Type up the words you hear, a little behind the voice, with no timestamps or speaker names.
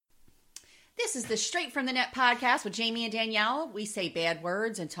This is the Straight from the Net podcast with Jamie and Danielle. We say bad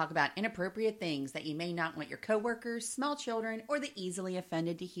words and talk about inappropriate things that you may not want your coworkers, small children, or the easily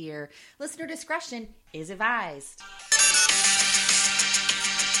offended to hear. Listener discretion is advised.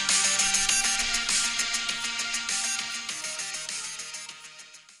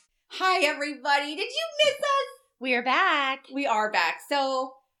 Hi, everybody. Did you miss us? We are back. We are back.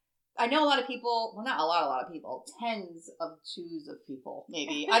 So, I know a lot of people, well, not a lot of people, tens of people,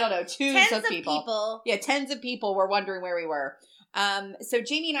 maybe. I don't know, tens of people. Yeah, tens of people were wondering where we were. So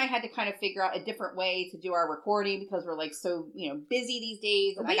Jamie and I had to kind of figure out a different way to do our recording because we're like so, busy these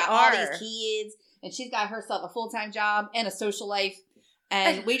days. And I got all these kids and she's got herself a full-time job and a social life.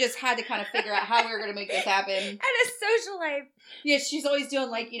 And we just had to kind of figure out how we were going to make this happen. And a social life. Yeah, she's always doing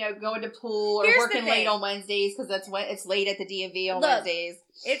going to pool or working late on Wednesdays because that's when it's late at the DMV on Wednesdays.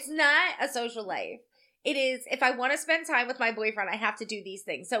 It's not a social life. It is, if I want to spend time with my boyfriend, I have to do these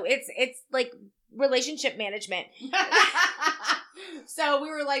things. So it's like relationship management. So we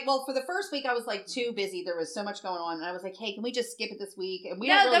were like, well, for the first week, I was like too busy. There was so much going on. And I was like, hey, can we just skip it this week? And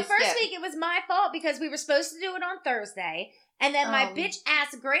the first week, it was my fault because we were supposed to do it on Thursday. And then my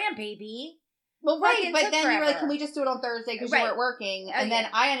bitch-ass grandbaby. Well, right, but then you were like, can we just do it on Thursday because you weren't working? And then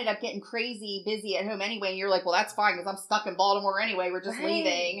I ended up getting crazy busy at home anyway. And you're like, well, that's fine because I'm stuck in Baltimore anyway. We're just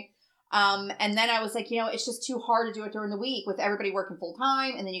leaving. And then I was like, it's just too hard to do it during the week with everybody working full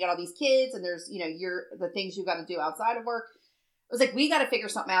time. And then you got all these kids and there's, the things you got to do outside of work. I was like, we got to figure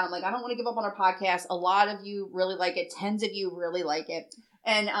something out. I'm like, I don't want to give up on our podcast. A lot of you really like it. Tens of you really like it.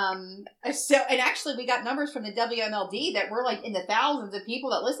 And actually we got numbers from the WMLD that we're like in the thousands of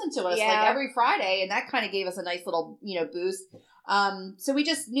people that listen to us like every Friday. And that kind of gave us a nice little, boost. So we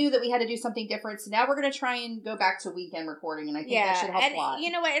just knew that we had to do something different. So now we're going to try and go back to weekend recording. And I think that should help a lot.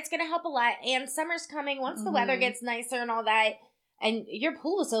 You know what? It's going to help a lot. And summer's coming once the weather gets nicer and all that. And your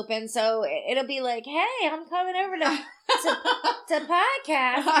pool is open, so it'll be like, hey, I'm coming over to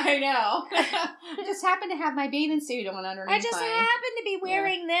podcast. I know. I just happen to have my bathing suit on underneath. I just happen to be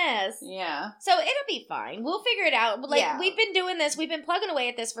wearing this. Yeah. So it'll be fine. We'll figure it out. We've been doing this. We've been plugging away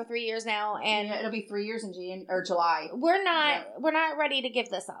at this for 3 years now, and it'll be 3 years in July. We're not ready to give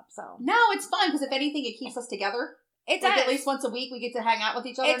this up. So no, it's fine because if anything, it keeps us together. It does. At least once a week, we get to hang out with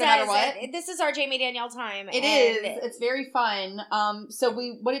each other no matter what. This is our Jamie Danielle time. It is. It's very fun. So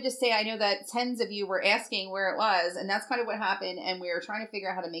we wanted to say, I know that tens of you were asking where it was, and that's kind of what happened, and we are trying to figure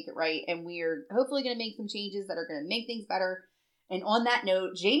out how to make it right, and we are hopefully going to make some changes that are going to make things better. And on that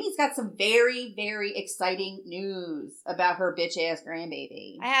note, Jamie's got some very, very exciting news about her bitch-ass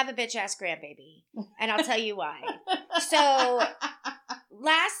grandbaby. I have a bitch-ass grandbaby, and I'll tell you why. So,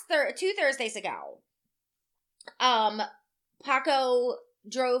 2 Thursdays ago, Paco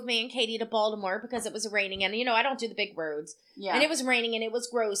drove me and Katie to Baltimore because it was raining and, I don't do the big roads. Yeah. And it was raining and it was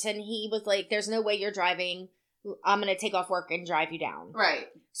gross and he was like, there's no way you're driving. I'm going to take off work and drive you down. Right.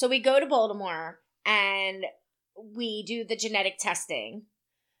 So we go to Baltimore and we do the genetic testing.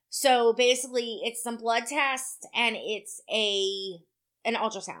 So basically it's some blood tests and it's an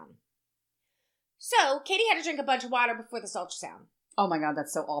ultrasound. So Katie had to drink a bunch of water before this ultrasound. Oh my God,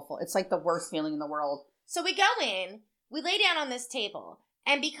 that's so awful. It's like the worst feeling in the world. So we go in, we lay down on this table,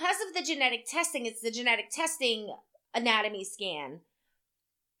 and because of the genetic testing, it's the genetic testing anatomy scan.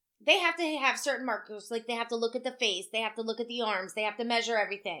 They have to have certain markers, like they have to look at the face, they have to look at the arms, they have to measure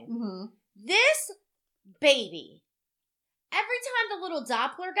everything. Mm-hmm. This baby, every time the little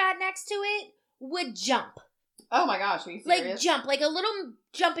Doppler got next to it, would jump. Oh my gosh, are you serious? Like jump, like a little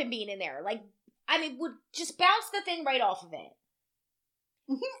jumping bean in there. Would just bounce the thing right off of it.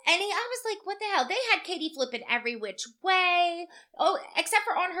 And I was like, what the hell? They had Katie flipping every which way. Oh, except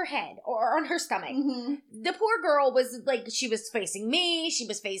for on her head or on her stomach. Mm-hmm. The poor girl was like, she was facing me. She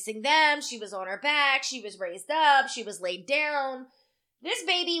was facing them. She was on her back. She was raised up. She was laid down. This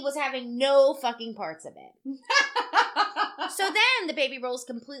baby was having no fucking parts of it. So then the baby rolls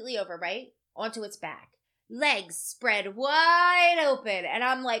completely over, right? Onto its back. Legs spread wide open. And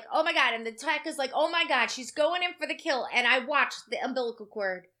I'm like, oh my God. And the tech is like, oh my God, she's going in for the kill. And I watched the umbilical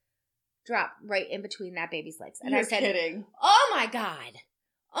cord drop right in between that baby's legs. And I said, kidding. Oh my God.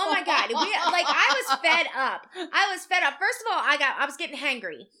 Oh my God. I was fed up. First of all, I was getting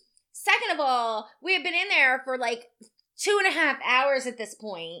hangry. Second of all, we had been in there for 2.5 hours at this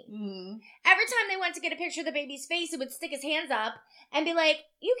point. Mm. Every time they went to get a picture of the baby's face, it would stick his hands up and be like,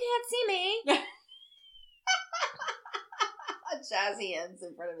 you can't see me. Jazzy ends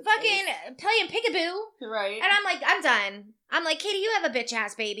in front of his fucking face. Playing peekaboo. Right. And I'm like, I'm done. I'm like, Katie, you have a bitch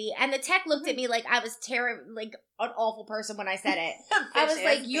ass baby. And the tech looked at me like I was an awful person when I said it. I was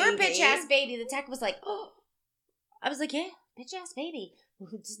like, you're a bitch ass baby. The tech was like, oh. I was like, yeah, bitch ass baby.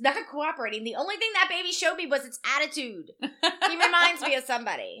 It's not cooperating. The only thing that baby showed me was its attitude. He reminds me of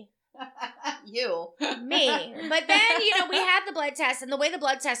somebody. You. Me. But then, we had the blood test, and the way the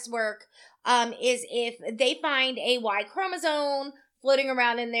blood tests work is if they find a Y chromosome floating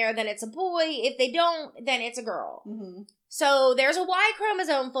around in there, then it's a boy. If they don't, then it's a girl. Mm-hmm. So there's a Y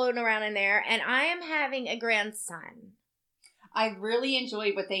chromosome floating around in there, and I am having a grandson. I really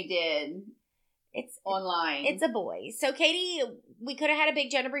enjoyed what they did. It's online. It's a boy. So Katie, we could have had a big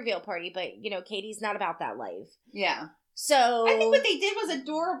gender reveal party, but, Katie's not about that life. Yeah. So I think what they did was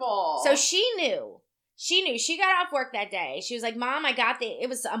adorable. So she knew. She got off work that day. She was like, Mom, it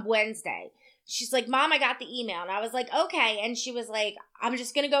was on Wednesday. She's like, Mom, I got the email. And I was like, okay. And she was like, I'm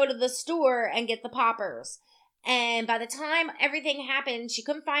just going to go to the store and get the poppers. And by the time everything happened, she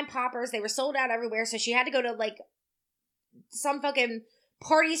couldn't find poppers. They were sold out everywhere. So she had to go to like some fucking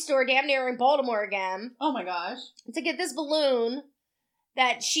party store damn near in Baltimore again. Oh my gosh. To get this balloon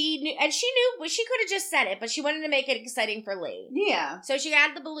that she knew, and she knew she could have just said it, but she wanted to make it exciting for Lee. Yeah. So she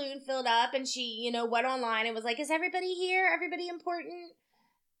had the balloon filled up, and she, went online and was like, "Is everybody here? Everybody important?"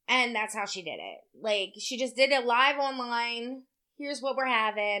 And that's how she did it. Like, she just did it live online. Here's what we're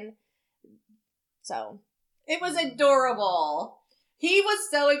having. So it was adorable. He was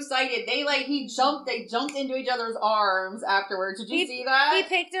so excited. They jumped into each other's arms afterwards. Did you see that? He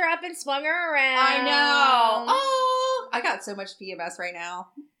picked her up and swung her around. I know. Oh, I got so much PMS right now.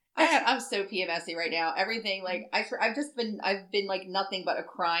 I'm so PMSy right now. Everything, I've been like nothing but a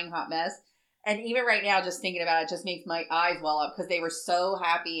crying hot mess. And even right now, just thinking about it just makes my eyes well up because they were so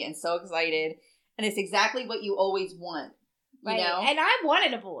happy and so excited. And it's exactly what you always want. Right. And I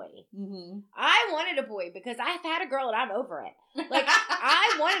wanted a boy. Mm-hmm. I wanted a boy because I've had a girl and I'm over it. Like,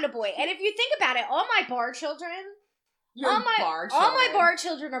 I wanted a boy. And if you think about it, all my bar children, all my bar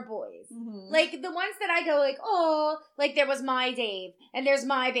children are boys. Mm-hmm. Like, the ones that I go like, oh, like there was my Dave, and there's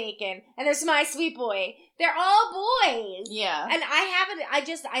my Bacon, and there's my sweet boy. They're all boys. Yeah. And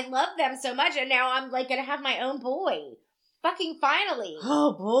I love them so much, and now I'm like gonna have my own boy. Fucking finally.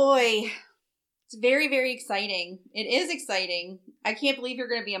 Oh boy. It's very, very exciting. It is exciting. I can't believe you're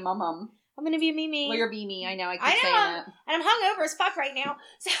going to be a mum. I'm going to be a Mimi. Well, you're Mimi. I know. I keep saying that. And I'm hungover as fuck right now.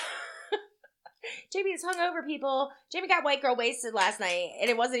 So Jamie is hungover, people. Jamie got white girl wasted last night, and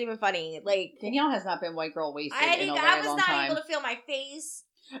it wasn't even funny. Like, Danielle has not been white girl wasted in a very long time. I was not able to feel my face.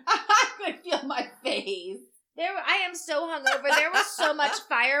 I could feel my face. I am so hungover. There was so much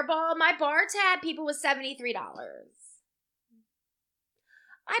Fireball. My bar tab, people, was $73.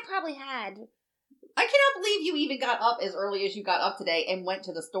 I probably had... I cannot believe you even got up as early as you got up today and went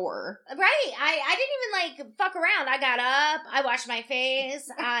to the store. Right. I didn't even, fuck around. I got up. I washed my face.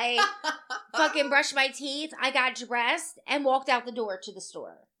 I fucking brushed my teeth. I got dressed and walked out the door to the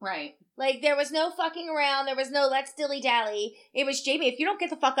store. Right. Like, there was no fucking around. There was no let's dilly-dally. It was, Jamie, if you don't get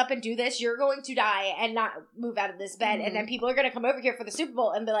the fuck up and do this, you're going to die and not move out of this bed. Mm-hmm. And then people are going to come over here for the Super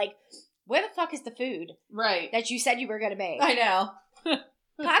Bowl and be like, where the fuck is the food? Right. That you said you were going to make? I know.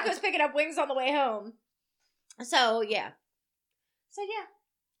 Paco's picking up wings on the way home. So, yeah.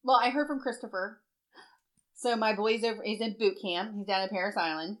 Well, I heard from Christopher. So, my boy's he's in boot camp. He's down in Paris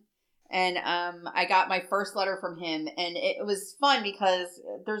Island. And I got my first letter from him. And it was fun because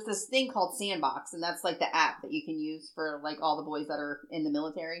there's this thing called Sandbox. And that's like the app that you can use for like all the boys that are in the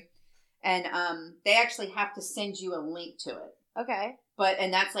military. And they actually have to send you a link to it. Okay.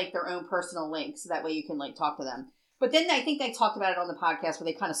 And that's like their own personal link. So that way you can like talk to them. But then I think they talked about it on the podcast where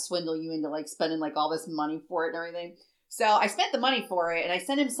they kind of swindle you into like spending like all this money for it and everything. So I spent the money for it and I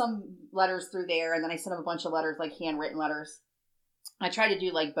sent him some letters through there. And then I sent him a bunch of letters, like handwritten letters. I try to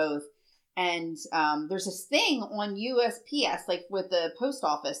do like both. And there's this thing on USPS, like with the post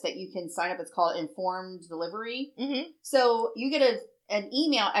office that you can sign up. It's called Informed Delivery. Mm-hmm. So you get an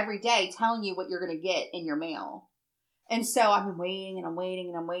email every day telling you what you're going to get in your mail. And so I've been waiting and I'm waiting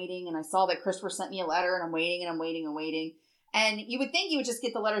and I'm waiting. And I saw that Christopher sent me a letter and I'm waiting and I'm waiting and waiting. And you would think you would just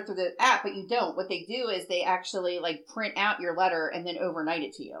get the letter through the app, but you don't. What they do is they actually like print out your letter and then overnight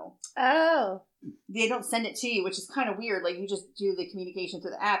it to you. Oh. They don't send it to you, which is kind of weird. Like you just do the communication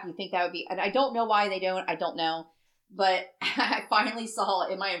through the app. You think that would be, and I don't know why they don't. I don't know. But I finally saw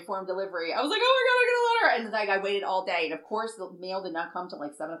it in my Informed Delivery. I was like, oh my God, I got a letter. And like I waited all day. And of course the mail did not come till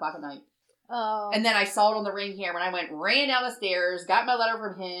like 7 o'clock at night. Oh. And then I saw it on the Ring camera and I ran down the stairs, got my letter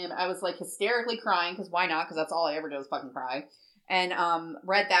from him. I was like hysterically crying because why not? Because that's all I ever do is fucking cry. And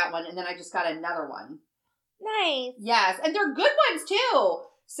read that one. And then I just got another one. Nice. Yes. And they're good ones too.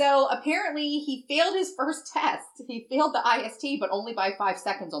 So apparently he failed his first test. He failed the IST, but only by 5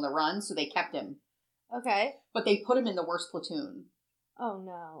 seconds on the run. So they kept him. Okay. But they put him in the worst platoon. Oh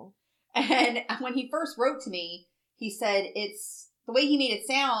no. And when he first wrote to me, he said, it's the way he made it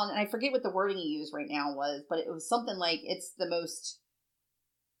sound, and I forget what the wording he used right now was, but it was something like it's the most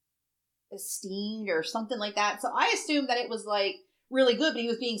esteemed or something like that. So I assumed that it was like really good, but he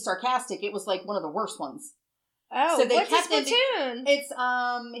was being sarcastic. It was like one of the worst ones. Oh, so they what's kept his platoon? It's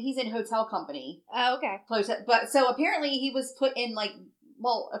he's in hotel company. Oh, okay. But so apparently he was put in like,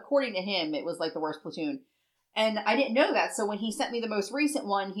 well, according to him, it was like the worst platoon. And I didn't know that. So when he sent me the most recent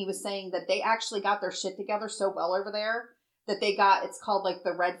one, he was saying that they actually got their shit together so well over there that they got, it's called like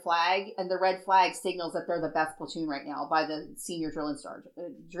the red flag, and the red flag signals that they're the best platoon right now by the senior drill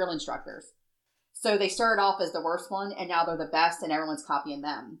instructors. So they started off as the worst one, and now they're the best, and everyone's copying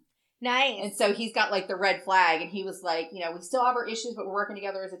them. Nice. And so he's got like the red flag, and he was like, you know, we still have our issues, but we're working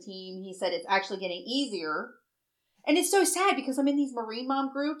together as a team. He said it's actually getting easier. And it's so sad because I'm in these Marine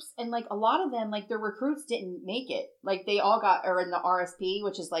mom groups, and like a lot of them, like their recruits didn't make it. Like they all are in the RSP,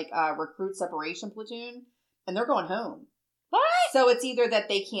 which is like a recruit separation platoon, and they're going home. What? So it's either that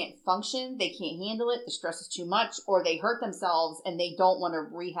they can't function, they can't handle it, the stress is too much, or they hurt themselves and they don't want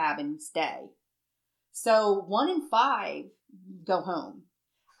to rehab and stay. So 1 in 5 go home.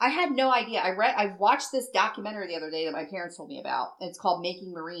 I had no idea. I watched this documentary the other day that my parents told me about. It's called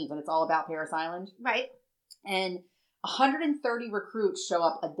Making Marines, and it's all about Parris Island. Right. And 130 recruits show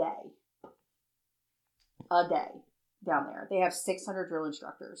up a day. A day down there. They have 600 drill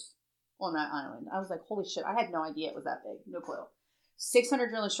instructors on that island. I was like, holy shit, I had no idea it was that big. No clue. 600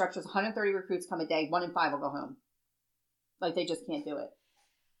 drill instructors, 130 recruits come a day. 1 in 5 will go home. Like, they just can't do it.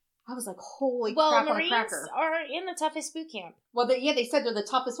 I was like, holy crap on a cracker. Marines are in the toughest boot camp. Well, they said they're the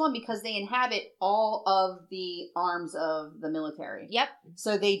toughest one because they inhabit all of the arms of the military. Yep.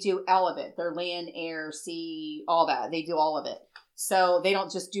 So they do all of it. They're land, air, sea, all that. They do all of it. So they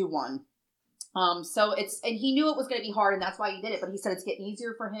don't just do one. And he knew it was going to be hard, and that's why he did it. But he said it's getting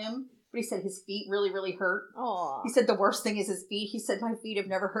easier for him. But he said his feet really, really hurt. Aww. He said the worst thing is his feet. He said, my feet have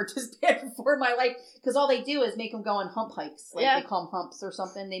never hurt this bad before in my life. Because all they do is make him go on hump hikes. Like they call them humps or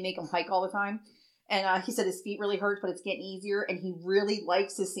something. They make him hike all the time. And he said his feet really hurt, but it's getting easier. And he really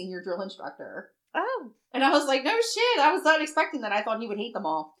likes his senior drill instructor. Oh. And I was like, no shit. I was not expecting that. I thought he would hate them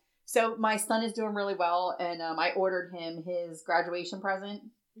all. So my son is doing really well. And I ordered him his graduation present.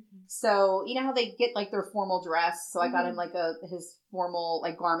 Mm-hmm. So, you know how they get like their formal dress? So I got him like his formal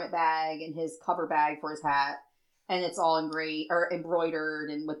like garment bag and his cover bag for his hat. And it's all embroidered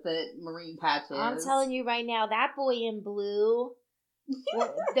and with the Marine patches. I'm telling you right now, that boy in blue,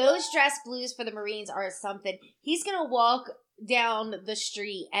 those dress blues for the Marines are something. He's going to walk down the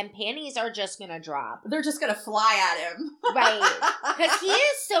street and panties are just going to drop. They're just going to fly at him. Right. Because he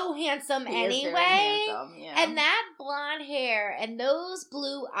is so handsome anyway. Handsome, yeah. And that blonde hair and those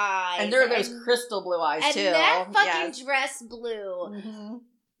blue eyes. And there are those crystal blue eyes too. And that fucking dress blue. Mm-hmm.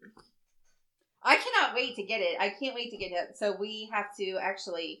 I cannot wait to get it. I can't wait to get it. So we have to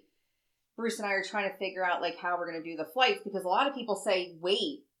actually, Bruce and I are trying to figure out like how we're going to do the flights, because a lot of people say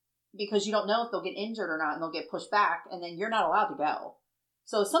wait because you don't know if they'll get injured or not and they'll get pushed back and then you're not allowed to go.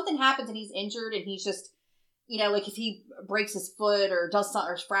 So if something happens and he's injured and he's just, you know, like if he breaks his foot or does something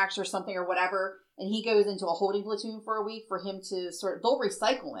or fractures something or whatever, and he goes into a holding platoon for a week, for him to they'll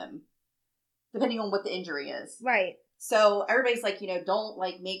recycle him depending on what the injury is. Right. So everybody's like, you know, don't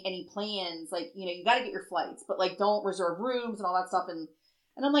like make any plans. Like, you know, you got to get your flights, but like don't reserve rooms and all that stuff. And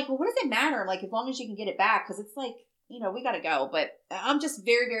I'm like, well, what does it matter? Like, as long as you can get it back, because it's like, you know, we got to go. But I'm just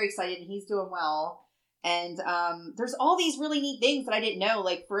very, very excited, and he's doing well. And there's all these really neat things that I didn't know.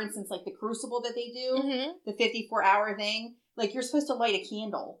 Like, for instance, like the crucible that they do, the 54-hour thing. Like, you're supposed to light a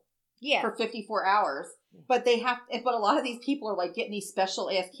candle for 54 hours. But but a lot of these people are like getting these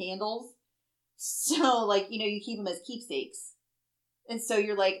special ass candles. So, like, you know, you keep them as keepsakes. And so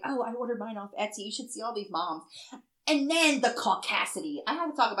you're like, oh, I ordered mine off Etsy. You should see all these moms. And then the caucasity. I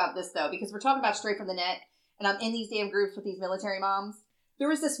have to talk about this, though, because we're talking about straight from the net. And I'm in these damn groups with these military moms. There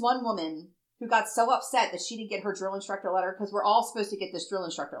was this one woman who got so upset that she didn't get her drill instructor letter, because we're all supposed to get this drill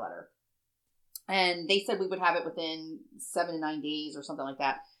instructor letter. And they said we would have it within 7 to 9 days or something like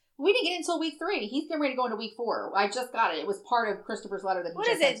that. We didn't get it until week 3. He's getting ready to go into week 4. I just got it. It was part of Christopher's letter that he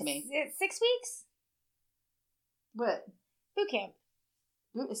just sent to me. What is it? 6 weeks? What? Boot camp.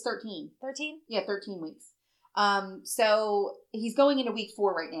 It's 13. 13? Yeah, 13 weeks. So he's going into week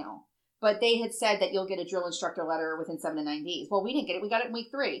 4 right now. But they had said that you'll get a drill instructor letter within 7 to 9 days. Well, we didn't get it. We got it in week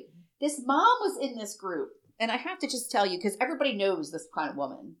 3. This mom was in this group. And I have to just tell you, because everybody knows this kind of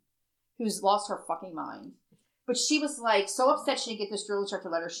woman who's lost her fucking mind. But she was like so upset she didn't get this drill instructor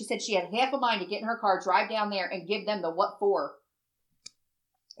letter. She said she had half a mind to get in her car, drive down there, and give them the what for.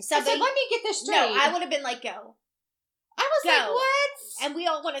 So I said, let me get this straight. No, I would have been like, go. I was like, what? And we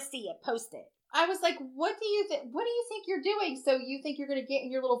all want to see it. Post it. I was like, what do you think you're doing? So you think you're going to get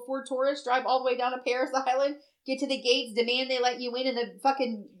in your little Ford Taurus, drive all the way down to Paris Island, get to the gates, demand they let you in, and the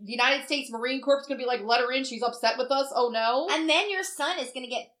fucking United States Marine Corps is going to be like, let her in, she's upset with us, oh no. And then your son is going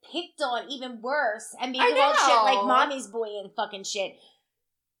to get picked on even worse and be called shit like mommy's boy and fucking shit.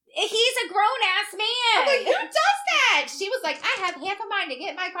 He's a grown-ass man. I'm like, who does that? She was like, I have half a mind to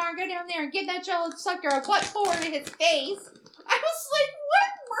get in my car and go down there and give that yellow sucker a what for in his face. I was like,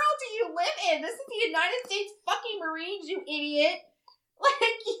 what world do you live in? This is the United States fucking Marines, you idiot. Like,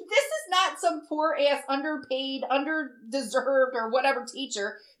 this is not some poor-ass, underpaid, underdeserved, or whatever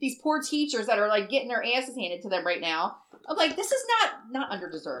teacher. These poor teachers that are, like, getting their asses handed to them right now. I'm like, this is not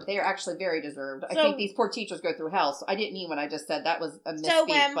underdeserved. They are actually very deserved. I think these poor teachers go through hell. So I didn't mean what I just said. That was a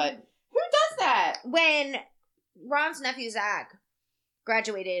misspeak, but who does that? When Ron's nephew, Zach,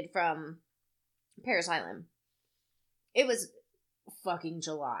 graduated from Paris Island, it was fucking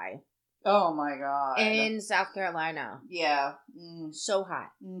July. Oh my God. In South Carolina. Yeah. So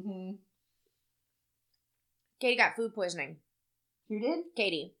hot. Mm-hmm. Katie got food poisoning. Who did?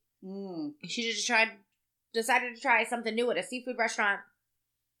 Katie. She just decided to try something new at a seafood restaurant.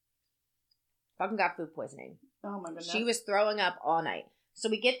 Fucking got food poisoning. Oh my goodness. She was throwing up all night. So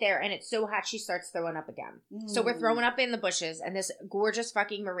we get there and it's so hot she starts throwing up again. So we're throwing up in the bushes and this gorgeous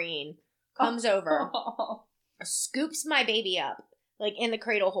fucking Marine comes over, scoops my baby up, like in the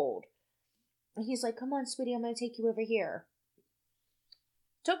cradle hold. And he's like, come on, sweetie, I'm going to take you over here.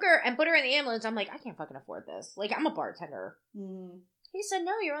 Took her and put her in the ambulance. I'm like, I can't fucking afford this. Like, I'm a bartender. He said,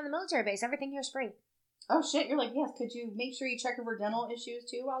 no, you're on the military base. Everything here's free. Oh, shit. You're like, yes, could you make sure you check her for dental issues,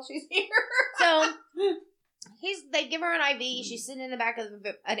 too, while she's here? So, they give her an IV. She's sitting in the back of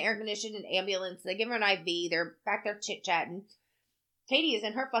an air-conditioned ambulance. They give her an IV. They're back there chit-chatting. Katie is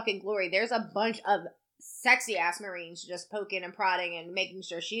in her fucking glory. There's a bunch of sexy-ass Marines just poking and prodding and making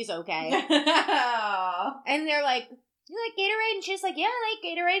sure she's okay. And they're like, you like Gatorade? And she's like, yeah, I like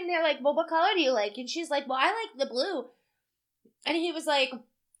Gatorade. And they're like, well, what color do you like? And she's like, well, I like the blue. And he was like,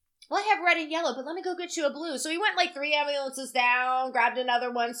 well, I have red and yellow, but let me go get you a blue. So he went like 3 ambulances down, grabbed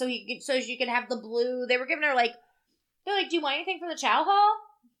another one so she could have the blue. They were giving her like, they're like, do you want anything for the chow hall?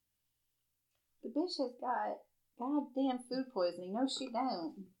 The bitch has got goddamn food poisoning. No, she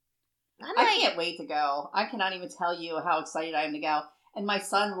don't. I can't wait to go. I cannot even tell you how excited I am to go. And my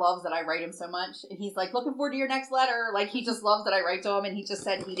son loves that I write him so much. And he's like, looking forward to your next letter. Like, he just loves that I write to him. And he just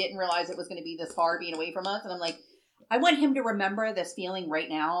said he didn't realize it was going to be this hard being away from us. And I'm like, I want him to remember this feeling right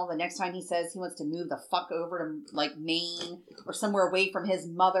now. The next time he says he wants to move the fuck over to, like, Maine or somewhere away from his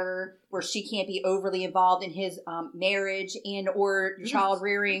mother where she can't be overly involved in his marriage and or child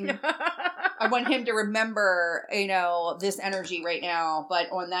rearing. I want him to remember, this energy right now.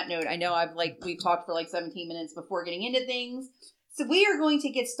 But on that note, I know we've talked for like 17 minutes before getting into things. So we are going to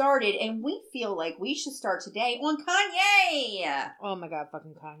get started, and we feel like we should start today on Kanye. Oh my God,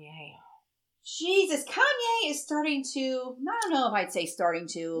 fucking Kanye. Jesus, Kanye is starting to, I don't know if I'd say starting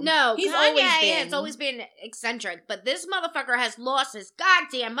to. No, Kanye has always been eccentric, but this motherfucker has lost his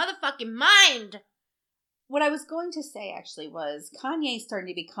goddamn motherfucking mind. What I was going to say, actually, was Kanye's starting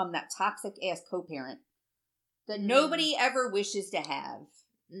to become that toxic-ass co-parent that nobody ever wishes to have.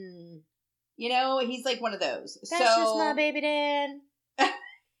 He's like one of those. That's just my baby dad.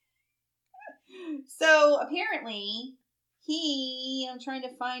 So, apparently, I'm trying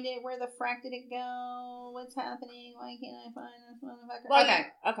to find it. Where the frack did it go? What's happening? Why can't I find this motherfucker? Well,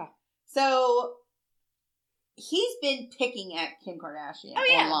 okay. So, he's been picking at Kim Kardashian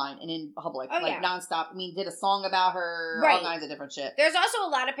online and in public, nonstop. I mean, did a song about her, all kinds of different shit. There's also a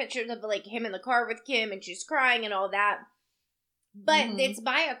lot of pictures of, like, him in the car with Kim and she's crying and all that. But it's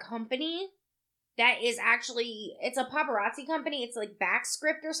by a company that is actually, it's a paparazzi company. It's like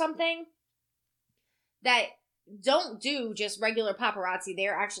Backscript or something that don't do just regular paparazzi.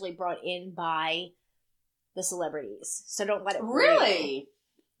 They're actually brought in by the celebrities. So don't let it fool you.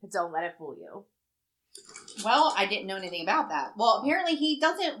 Don't let it fool you. Well, I didn't know anything about that. Well, apparently he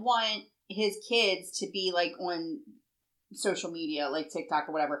doesn't want his kids to be, like, on social media, like TikTok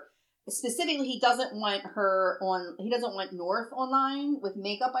or whatever. Specifically, he doesn't want North online with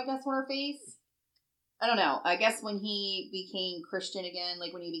makeup, I guess, on her face. I don't know. I guess when he became Christian again,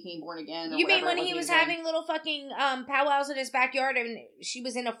 like when he became born again. Or you mean when he was having little fucking powwows in his backyard and she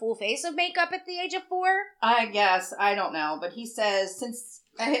was in a full face of makeup at the age of 4? I guess. I don't know. But he says,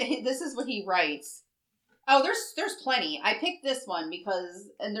 this is what he writes. Oh, there's plenty. I picked this one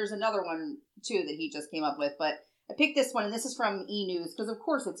and there's another one too that he just came up with, but I picked this one and this is from E! News because of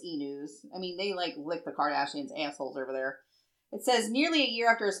course it's E! News. I mean, they like lick the Kardashians' assholes over there. It says, nearly a year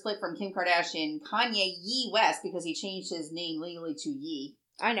after a split from Kim Kardashian, Kanye Ye West, because he changed his name legally to Ye.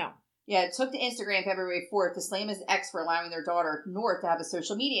 I know. Yeah, it took to Instagram February 4th to slam his ex for allowing their daughter, North, to have a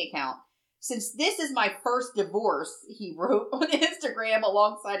social media account. Since this is my first divorce, he wrote on Instagram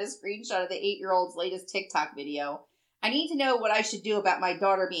alongside a screenshot of the 8-year-old's latest TikTok video. I need to know what I should do about my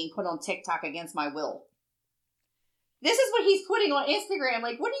daughter being put on TikTok against my will. This is what he's putting on Instagram.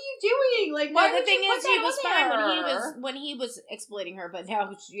 Like, what are you doing? Like, why the thing is, he was fine there? when he was exploiting her, but now,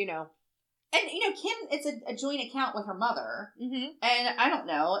 you know. And, you know, Kim, it's a joint account with her mother. Mm-hmm. And I don't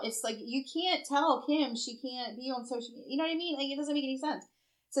know. It's like, you can't tell Kim she can't be on social media. You know what I mean? Like, it doesn't make any sense.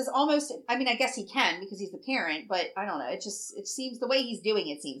 It says almost, I mean, I guess he can because he's the parent, but I don't know. It seems, the way he's doing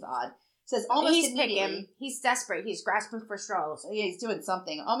it seems odd. It says almost immediately. He's desperate. He's grasping for straws. Yeah, he's doing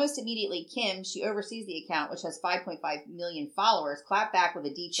something. Almost immediately, Kim, she oversees the account, which has 5.5 million followers, clapped back with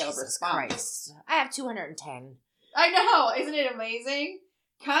a detailed response. Christ. I have 210. I know. Isn't it amazing?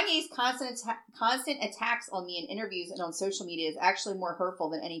 Kanye's constant attacks on me in interviews and on social media is actually more hurtful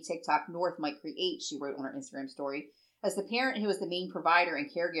than any TikTok North might create, she wrote on her Instagram story. As the parent who is the main provider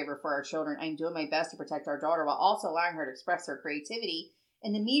and caregiver for our children, I'm doing my best to protect our daughter while also allowing her to express her creativity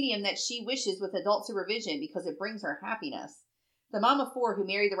in the medium that she wishes with adult supervision because it brings her happiness. The mom of 4 who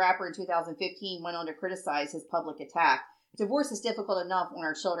married the rapper in 2015 went on to criticize his public attack. Divorce is difficult enough on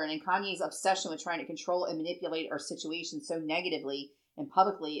our children, and Kanye's obsession with trying to control and manipulate our situation so negatively and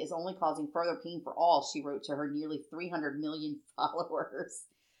publicly is only causing further pain for all, she wrote to her nearly 300 million followers.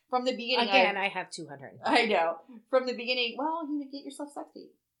 From the beginning... Again, I have 200. I know. From the beginning, well, you get yourself sex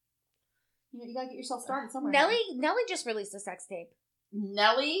tape. You gotta get yourself started somewhere. Nelly just released a sex tape.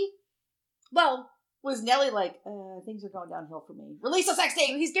 Nelly? Well... Was Nelly like, things are going downhill for me. Release a sex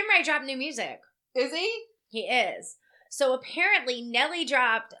tape! He's getting ready to drop new music. Is he? He is. So apparently Nelly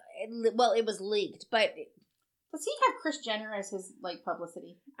dropped... Well, it was leaked, but... Does he have Kris Jenner as his,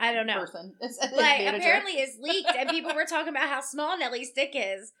 publicity? I don't know. Person? But apparently it's leaked, and people were talking about how small Nelly's dick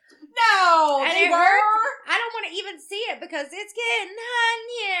is. No! And it hurts. I don't want to even see it because it's getting hot in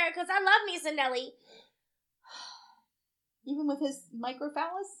here, because I love me some Nelly. Even with his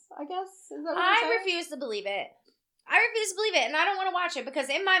microphallus, I guess? Is that what I refuse to believe it. And I don't want to watch it, because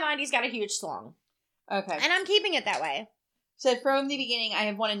in my mind, he's got a huge schlong. Okay. And I'm keeping it that way. Said, from the beginning, I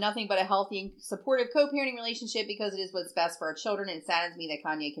have wanted nothing but a healthy and supportive co-parenting relationship because it is what's best for our children. And it saddens me that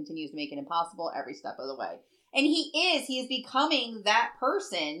Kanye continues to make it impossible every step of the way. And he is becoming that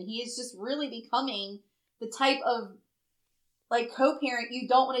person. He is just really becoming the type of, co-parent you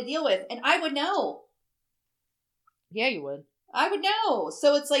don't want to deal with. And I would know. Yeah, you would. I would know.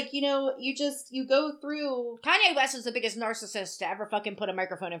 So it's you go through... Kanye West is the biggest narcissist to ever fucking put a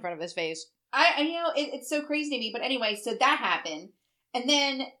microphone in front of his face. It's so crazy to me. But anyway, so that happened. And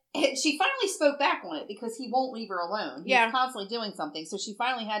then she finally spoke back on it because he won't leave her alone. He's constantly doing something. So she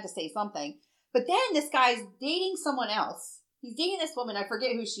finally had to say something. But then this guy's dating someone else. He's dating this woman. I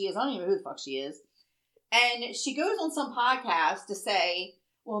forget who she is. I don't even know who the fuck she is. And she goes on some podcast to say,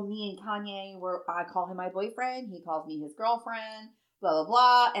 well, me and Kanye, I call him my boyfriend. He calls me his girlfriend, blah, blah,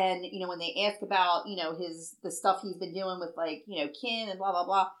 blah. And, when they ask about, the stuff he's been doing with, Kim and blah, blah,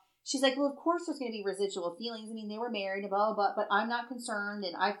 blah. She's like, well, of course there's going to be residual feelings. I mean, they were married and blah, blah, blah, but I'm not concerned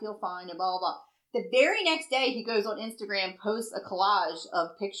and I feel fine and blah, blah, blah. The very next day, he goes on Instagram, posts a collage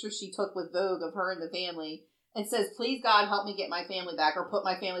of pictures she took with Vogue of her and the family and says, please, God, help me get my family back or put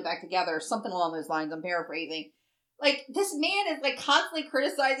my family back together or something along those lines. I'm paraphrasing. This man is, constantly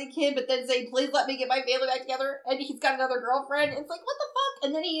criticizing Kim, but then saying, please let me get my family back together, and he's got another girlfriend. It's like, what the fuck?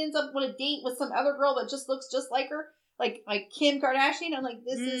 And then he ends up on a date with some other girl that just looks just like her, like Kim Kardashian. I'm like,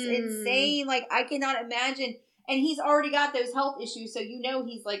 this is insane. I cannot imagine. And he's already got those health issues, so he's,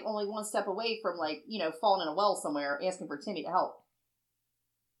 only one step away from, falling in a well somewhere, asking for Timmy to help.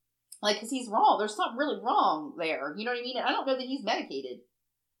 Because he's wrong. There's something really wrong there. You know what I mean? And I don't know that he's medicated.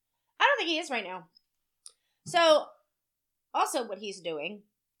 I don't think he is right now. So, also what he's doing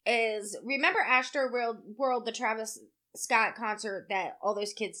is, remember Astroworld, the Travis Scott concert that all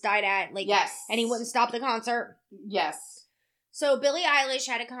those kids died at? Yes. And he wouldn't stop the concert? Yes. So, Billie Eilish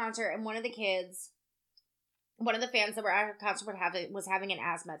had a concert, and one of the fans that were at her concert was having an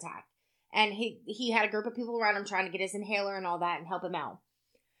asthma attack. And he had a group of people around him trying to get his inhaler and all that and help him out.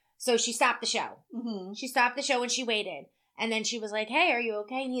 So, she stopped the show. Mm-hmm. She stopped the show and she waited. And then she was like, hey, are you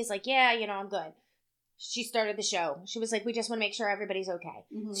okay? And he's like, yeah, I'm good. She started the show. She was like, we just want to make sure everybody's okay.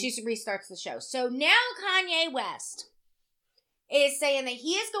 Mm-hmm. She restarts the show. So now Kanye West is saying that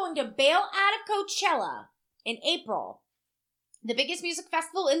he is going to bail out of Coachella in April, the biggest music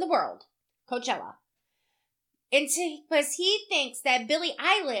festival in the world, Coachella. Because he thinks that Billie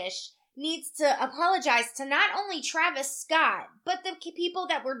Eilish needs to apologize to not only Travis Scott, but the people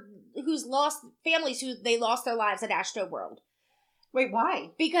who lost their lives at Astroworld. Wait,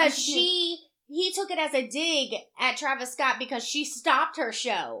 why? Because he took it as a dig at Travis Scott because she stopped her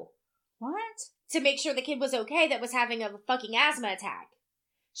show. What? To make sure the kid was okay that was having a fucking asthma attack.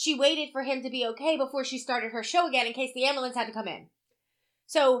 She waited for him to be okay before she started her show again in case the ambulance had to come in.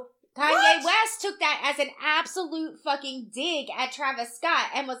 So Kanye West took that as an absolute fucking dig at Travis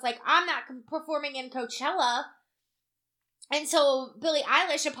Scott and was like, I'm not performing in Coachella. And so Billie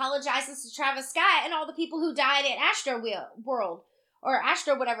Eilish apologizes to Travis Scott and all the people who died at Astro World. Or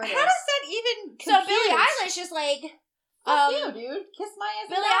Astro, whatever it is. How does that even compute? So Billie Eilish is like... Fuck you, dude. Kiss my ass.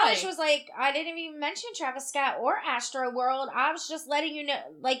 Billie Eilish was like, I didn't even mention Travis Scott or Astro World. I was just letting you know,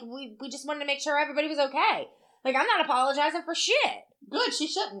 like, we just wanted to make sure everybody was okay. Like, I'm not apologizing for shit. Good, she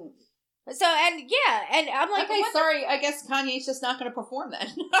shouldn't. So, and I'm like, okay, sorry, I guess Kanye's just not going to perform then.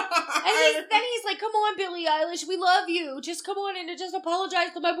 And then he's like, come on, Billie Eilish, we love you. Just come on in and just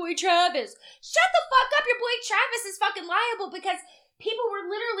apologize to my boy Travis. Shut the fuck up, your boy Travis is fucking liable because people were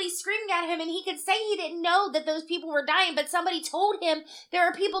literally screaming at him and he could say he didn't know that those people were dying, but somebody told him there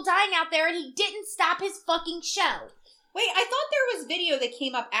are people dying out there and he didn't stop his fucking show. Wait, I thought there was video that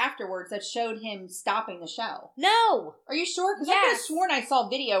came up afterwards that showed him stopping the show. No. Are you sure? Because I could have sworn I saw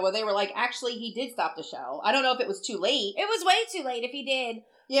video where they were like, actually, he did stop the show. I don't know if it was too late. It was way too late if he did.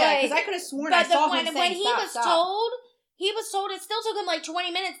 Yeah, because I could have sworn I saw him saying when he was told, it still took him like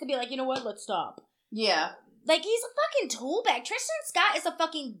 20 minutes to be like, you know what, let's stop. Yeah. Like, he's a fucking toolbag. Tristan Scott is a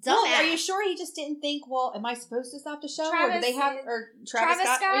fucking dumbass. Well, are you sure he just didn't think, well, am I supposed to stop the show? Travis Scott?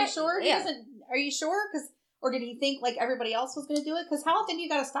 Are you sure? Yeah. He doesn't, are you sure? Or did he think like everybody else was going to do it? Because how often do you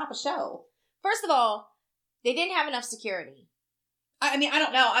got to stop a show? First of all, they didn't have enough security. I mean, I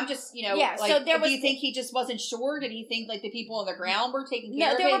don't know. I'm just, like, so do you think he just wasn't sure? Did he think like the people on the ground were taking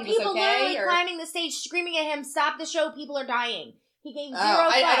care of it? No, there were people literally climbing the stage, screaming at him, stop the show, people are dying. He gave zero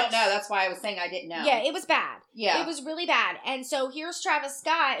fucks. I don't know. That's why I was saying I didn't know. Yeah, it was bad. Yeah. It was really bad. And so here's Travis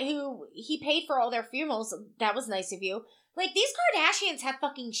Scott, who he paid for all their funerals. That was nice of you. Like, these Kardashians have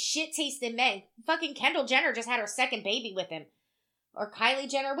fucking shit-tasting men. Fucking Kendall Jenner just had her second baby with him. Or Kylie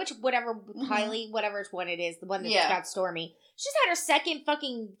Jenner, Kylie, whatever one it is, the one that got Stormy. She's had her second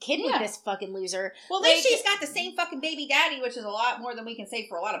fucking kid with this fucking loser. Well, at least she's got the same fucking baby daddy, which is a lot more than we can say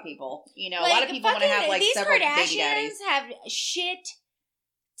for a lot of people. You know, a lot of people want to have, like, several baby daddies. These Kardashians have shit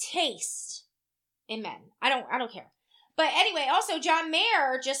taste in men. I don't care. But anyway, also, John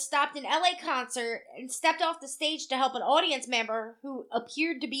Mayer just stopped an LA concert and stepped off the stage to help an audience member who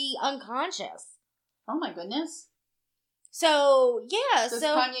appeared to be unconscious. Oh, my goodness. So, yeah. Does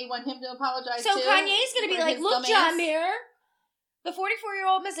Kanye want him to apologize, So Kanye's going to be like, look, John Mayer. The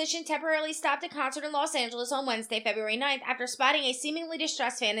 44-year-old musician temporarily stopped a concert in Los Angeles on Wednesday, February 9th, after spotting a seemingly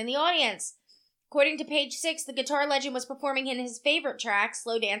distressed fan in the audience. According to Page 6, the guitar legend was performing in his favorite track,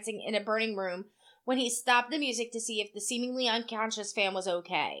 Slow Dancing in a Burning Room, when he stopped the music to see if the seemingly unconscious fan was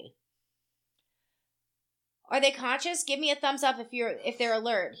okay. Are they conscious? Give me a thumbs up if they're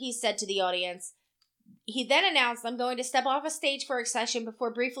alert, he said to the audience. He then announced, I'm going to step off a stage for a session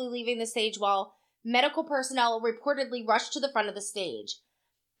before briefly leaving the stage while medical personnel reportedly rushed to the front of the stage.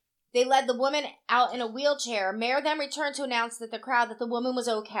 They led the woman out in a wheelchair. Mayer then returned to announce that the woman was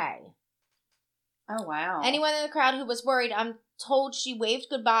okay. Oh, wow. Anyone in the crowd who was worried, I'm told she waved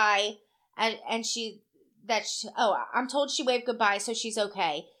goodbye, I'm told she waved goodbye, so she's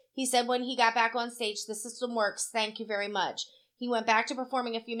okay. He said when he got back on stage, the system works, thank you very much. He went back to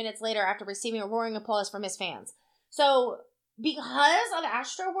performing a few minutes later after receiving a roaring applause from his fans. So, because of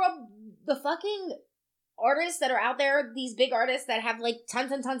Astroworld, the fucking artists that are out there, these big artists that have like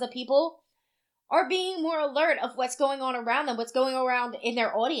tons and tons of people, are being more alert of what's going on around them, what's going around in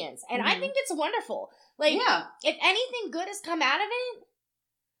their audience. And I think it's wonderful. Like, if anything good has come out of it,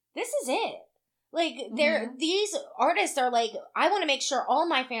 this is it. Like, these artists are like, I want to make sure all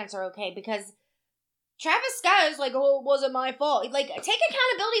my fans are okay, because Travis Scott is like, oh, it wasn't my fault. Like, take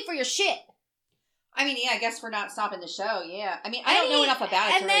accountability for your shit. I mean, yeah, I guess for not stopping the show, yeah. I mean, I don't know enough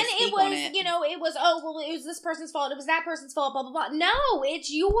about it to really speak on it. It was this person's fault, it was that person's fault, blah, blah, blah. No,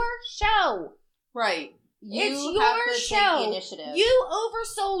 it's your show. Right. It's your show. Take the initiative. You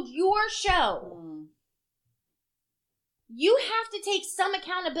oversold your show. You have to take some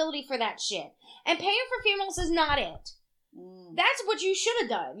accountability for that shit. And paying for funerals is not it. That's what you should have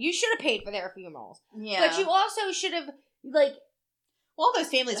done. You should have paid for their funerals. Yeah. But you also should have, like... Well, those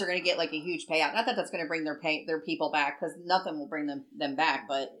families are going to get, like, a huge payout. Not that that's going to bring their people back, because nothing will bring them back,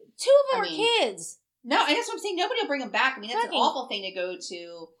 but... Two of them are kids. No, and that's what I'm saying. Nobody will bring them back. I mean, it's an awful thing to go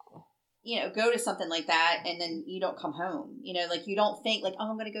to something like that, and then you don't come home. You know, like, you don't think, like, oh,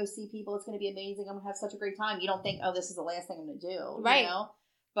 I'm going to go see people. It's going to be amazing. I'm going to have such a great time. You don't think, oh, this is the last thing I'm going to do. Right. You know?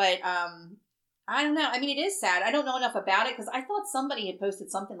 But, I don't know. I mean, it is sad. I don't know enough about it because I thought somebody had posted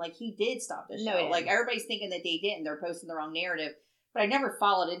something like he did stop the show. Like everybody's thinking that they didn't. They're posting the wrong narrative. But I never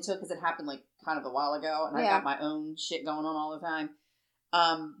followed into it because it happened like kind of a while ago, and I got my own shit going on all the time.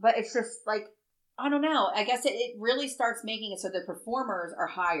 But it's just like, I don't know. I guess it really starts making it so the performers are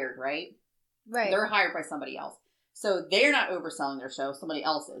hired, right? Right. They're hired by somebody else. So they're not overselling their show, somebody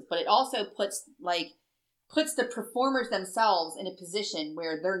else is. But it also puts the performers themselves in a position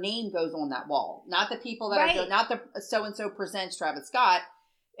where their name goes on that wall. Not the people that are, not the so-and-so presents Travis Scott.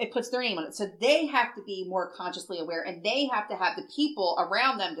 It puts their name on it. So they have to be more consciously aware, and they have to have the people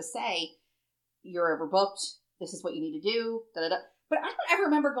around them to say, you're overbooked. This is what you need to do. Da, da, da. But I don't ever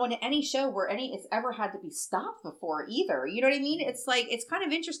remember going to any show where it's ever had to be stopped before either. You know what I mean? It's like, it's kind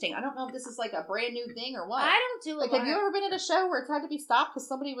of interesting. I don't know if this is like a brand new thing or what. I don't do like, have you ever been at a show where it's had to be stopped because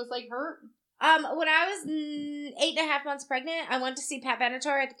somebody was like hurt? When I was 8.5 months pregnant, I went to see Pat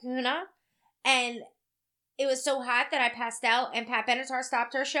Benatar at the Kahuna, and it was so hot that I passed out, and Pat Benatar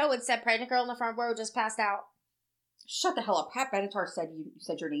stopped her show and said, "Pregnant girl in the front row just passed out." Shut the hell up. Pat Benatar said you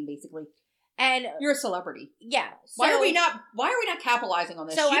said your name basically. And you're a celebrity. Yeah. So, why are we not capitalizing on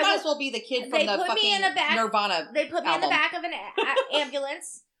this? So you might as well be the kid from the fucking Nirvana. They put me in the back of an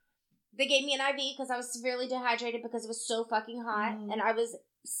ambulance. They gave me an IV because I was severely dehydrated because it was so fucking hot, and I was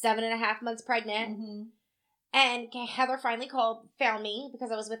 7.5 months pregnant. Mm-hmm. And Heather finally found me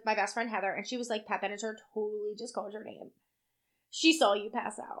because I was with my best friend Heather, and she was like, "Pat Benatar totally just called your name. She saw you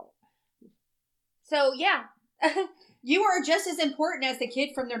pass out." So yeah. You are just as important as the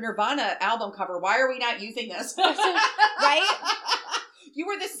kid from their Nirvana album cover. Why are we not using this? Right? You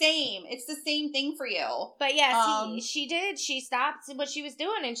were the same. It's the same thing for you. But yeah, she did. She stopped what she was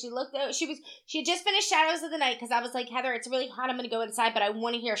doing, and she looked out. She had just finished Shadows of the Night because I was like, "Heather, it's really hot. I'm going to go inside, but I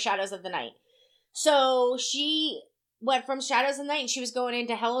want to hear Shadows of the Night." So she went from Shadows of the Night, and she was going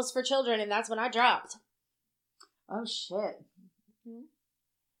into Hell is for Children, and that's when I dropped. Oh shit. Mm-hmm.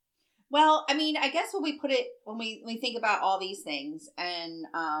 Well, I mean, I guess when we think about all these things and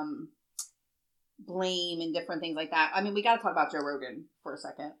blame and different things like that, I mean, we got to talk about Joe Rogan for a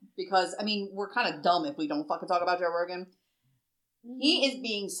second because, I mean, we're kind of dumb if we don't fucking talk about Joe Rogan. Mm-hmm. He is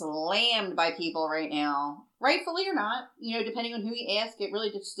being slammed by people right now, rightfully or not, you know, depending on who you ask. It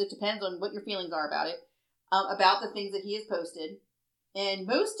really just depends on what your feelings are about it, about the things that he has posted. And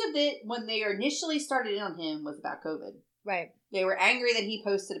most of it, when they initially started in on him, was about COVID. Right. They were angry that he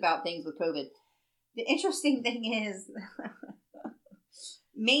posted about things with COVID. The interesting thing is,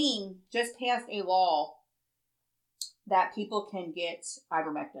 Maine just passed a law that people can get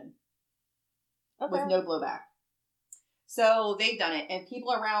ivermectin with no blowback. So they've done it, and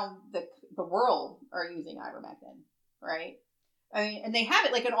people around the world are using ivermectin, right? I mean, and they have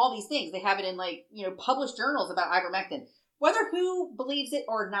it like in all these things. They have it in like, you know, published journals about ivermectin. Whether who believes it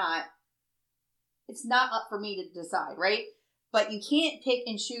or not, it's not up for me to decide, right? But you can't pick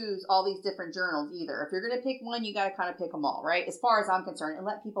and choose all these different journals either. If you're going to pick one, you got to kind of pick them all, right? As far as I'm concerned, and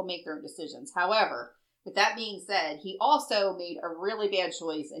let people make their own decisions. However, with that being said, he also made a really bad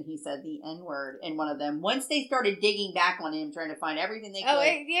choice, and he said the N-word in one of them. Once they started digging back on him, trying to find everything they could,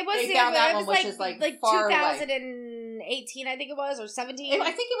 they found that one, which is like far 2018, I think it was, or 17. I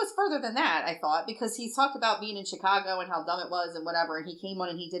think it was further than that, I thought, because he talked about being in Chicago and how dumb it was and whatever, and he came on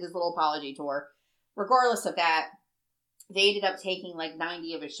and he did his little apology tour. Regardless of that, they ended up taking like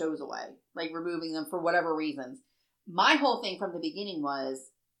 90 of his shows away, like removing them for whatever reasons. My whole thing from the beginning was,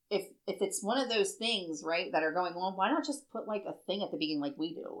 if it's one of those things, right, that are going on, why not just put like a thing at the beginning like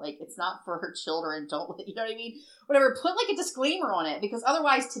we do? Like, it's not for her children, don't, you know what I mean? Whatever, put like a disclaimer on it, because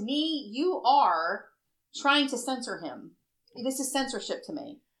otherwise, to me, you are trying to censor him. This is censorship to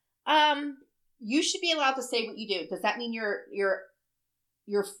me. You should be allowed to say what you do. Does that mean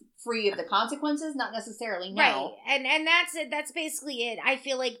you're free of the consequences? Not necessarily, no. Right, and that's basically it. I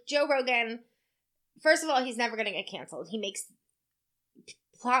feel like Joe Rogan, first of all, he's never going to get canceled. He makes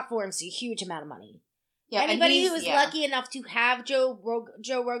platforms a huge amount of money. Yeah, anybody who is lucky enough to have Joe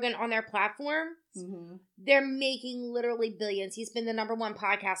Rogan on their platform, mm-hmm. they're making literally billions. He's been the #1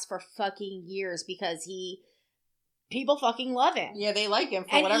 podcast for fucking years because people fucking love him. Yeah, they like him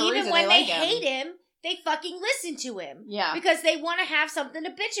for whatever reason. And even when they hate him, they fucking listen to him. Yeah. Because they want to have something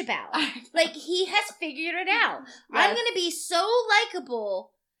to bitch about. Like, he has figured it out. Yes. I'm going to be so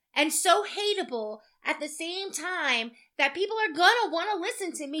likable and so hateable at the same time that people are going to want to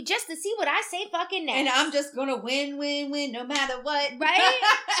listen to me just to see what I say fucking next. And I'm just going to win no matter what. Right?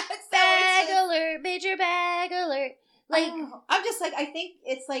 Bag alert, major bag alert. Like, I'm just like, I think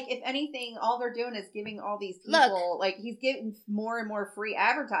it's like, if anything, all they're doing is giving all these people, like, he's getting more and more free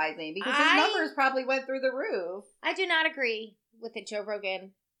advertising because his numbers probably went through the roof. I do not agree with the Joe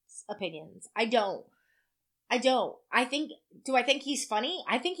Rogan opinions. I don't. Do I think he's funny?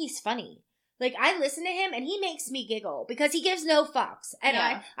 I think he's funny. Like, I listen to him and he makes me giggle because he gives no fucks. And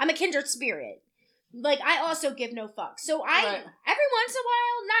I'm a kindred spirit. Like, I also give no fucks. So every once in a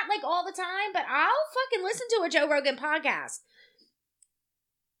while, not like all the time, but I'll fucking listen to a Joe Rogan podcast.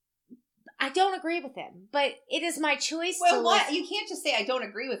 I don't agree with him, but it is my choice to listen. You can't just say I don't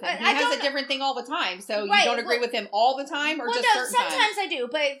agree with him. He has a different thing all the time. So you don't agree with him all the time or just certain times? Sometimes I do,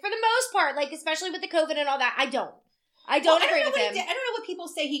 but for the most part, like, especially with the COVID and all that, I don't. I don't agree with him. I don't know what people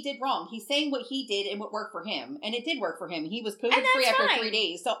say he did wrong. He's saying what he did and what worked for him. And it did work for him. He was COVID-free after 3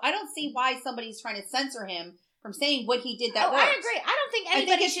 days. So I don't see why somebody's trying to censor him from saying what he did that worked. I agree. I don't think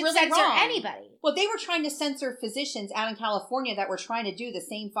anybody should censor anybody. Well, they were trying to censor physicians out in California that were trying to do the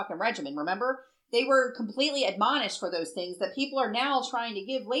same fucking regimen, remember? They were completely admonished for those things that people are now trying to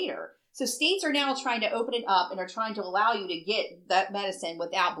give later. So states are now trying to open it up and are trying to allow you to get that medicine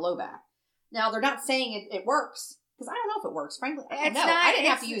without blowback. Now, they're not saying it works. Because I don't know if it works, frankly. I don't know. I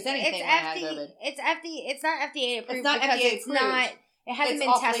didn't have to use anything when I had COVID. It's not FDA approved. It's not FDA approved. It hasn't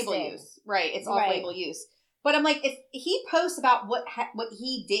been tested. Off-label use. Right, it's off-label use. But I'm like, if he posts about what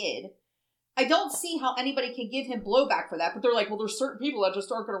he did, I don't see how anybody can give him blowback for that. But they're like, well, there's certain people that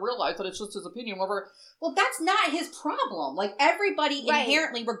just aren't going to realize that it's just his opinion. Whatever. Well, that's not his problem. Like, everybody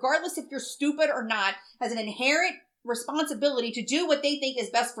inherently, regardless if you're stupid or not, has an inherent responsibility to do what they think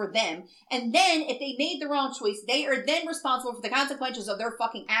is best for them. And then if they made the wrong choice, they are then responsible for the consequences of their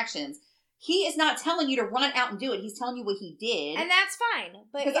fucking actions. He is not telling you to run out and do it. He's telling you what he did. And that's fine.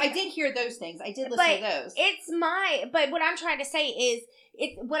 Because I did hear those things. I did listen to those. But what I'm trying to say is,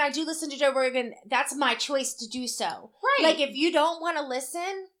 when I do listen to Joe Rogan, that's my choice to do so. Right. Like, if you don't want to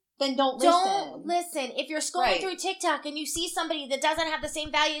listen, then don't listen. Don't listen. If you're scrolling through TikTok and you see somebody that doesn't have the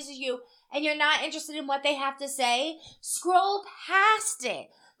same values as you, and you're not interested in what they have to say, scroll past it.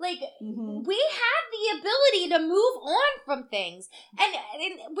 Like, we have the ability to move on from things. And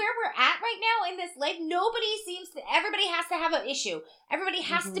where we're at right now in this life, everybody has to have an issue. Everybody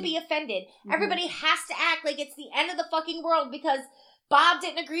has to be offended. Everybody has to act like it's the end of the fucking world because Bob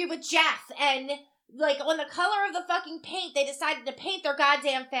didn't agree with Jeff. And, like, on the color of the fucking paint, they decided to paint their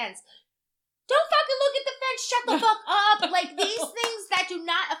goddamn fence. Don't fucking look at the fence. Shut the fuck up. Like, these things that do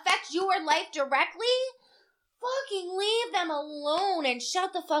not affect your life directly, fucking leave them alone and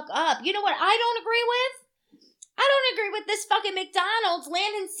shut the fuck up. You know what I don't agree with? I don't agree with this fucking McDonald's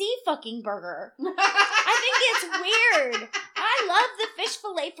land and sea fucking burger. I think it's weird. I love the fish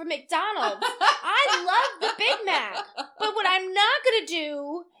fillet from McDonald's. I love the Big Mac. But what I'm not gonna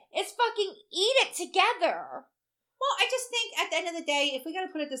do is fucking eat it together. Well, I just think at the end of the day, if we got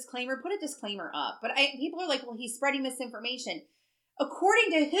to put a disclaimer up. But people are like, well, he's spreading misinformation.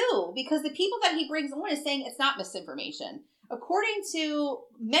 According to who? Because the people that he brings on is saying it's not misinformation. According to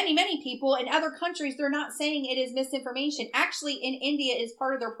many, many people in other countries, they're not saying it is misinformation. Actually, in India, it's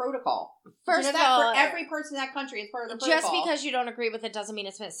part of their protocol. First of all, for every person in that country, it's part of their protocol. Just because you don't agree with it doesn't mean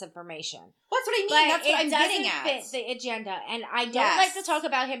it's misinformation. That's what I mean. That's what I'm getting at. It doesn't fit the agenda. And I don't like to talk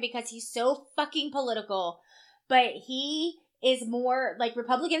about him because he's so fucking political. But he is more, like,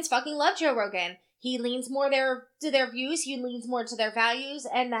 Republicans fucking love Joe Rogan. He leans more to their views. He leans more to their values.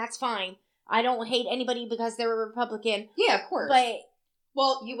 And that's fine. I don't hate anybody because they're a Republican. Yeah, of course. But,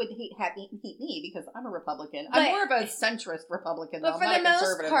 well, you would hate me because I'm a Republican. I'm more of a centrist Republican, though. But for the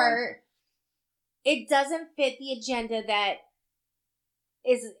most part, it doesn't fit the agenda that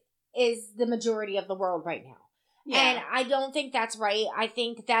is the majority of the world right now. Yeah. And I don't think that's right. I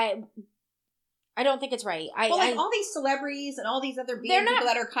don't think it's right. All these celebrities and all these other people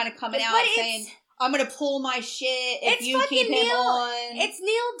that are kind of coming out saying, I'm going to pull my shit if you keep him on. It's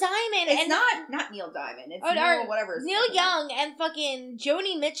Neil Diamond. It's not Neil Diamond. It's Neil whatever. Neil Young and fucking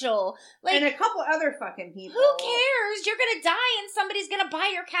Joni Mitchell. Like, and a couple other fucking people. Who cares? You're going to die and somebody's going to buy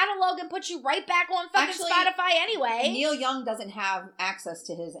your catalog and put you right back on fucking Spotify anyway. Neil Young doesn't have access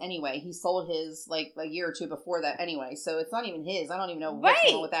to his anyway. He sold his like a year or two before that anyway. So it's not even his. I don't even know what's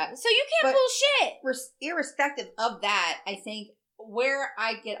going on with that. So you can't pull shit. Irrespective of that, I think where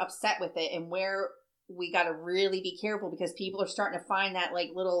I get upset with it and where we got to really be careful because people are starting to find that like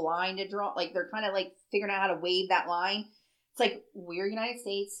little line to draw. Like they're kind of like figuring out how to wave that line. It's like, we're United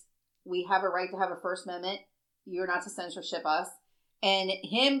States. We have a right to have a First Amendment. You're not to censorship us. And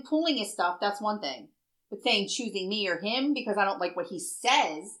him pulling his stuff, that's one thing. But saying choosing me or him because I don't like what he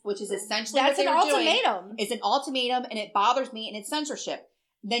says, which is essentially that's what they were doing. That's an ultimatum. It's an ultimatum and it bothers me and it's censorship.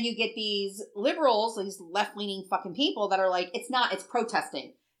 Then you get these liberals, these left-leaning fucking people that are like, it's not, it's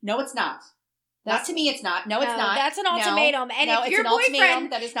protesting. No, it's not. Not to me, it's not. No, it's not. That's an ultimatum. And if your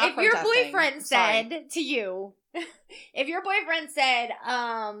boyfriend that is not protesting. Your boyfriend said to you, if your boyfriend said,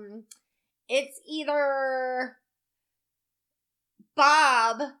 it's either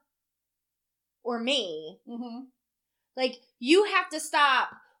Bob or me, like, you have to stop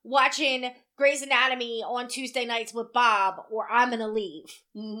watching Grey's Anatomy on Tuesday nights with Bob, or I'm gonna leave.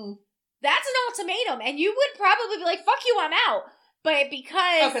 That's an ultimatum, and you would probably be like, fuck you, I'm out. But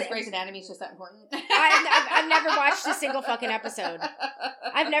because Grey's Anatomy is just that important. I've never watched a single fucking episode.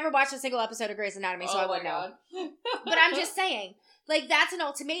 I've never watched a single episode of Grey's Anatomy, so I wouldn't know. But I'm just saying, like, that's an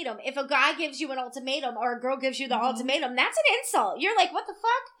ultimatum. If a guy gives you an ultimatum, or a girl gives you the ultimatum, that's an insult. You're like, what the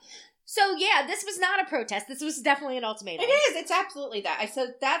fuck? So, yeah, this was not a protest. This was definitely an ultimatum. It is. It's absolutely that. So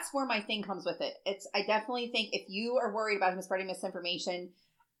that's where my thing comes with it. I definitely think if you are worried about him spreading misinformation,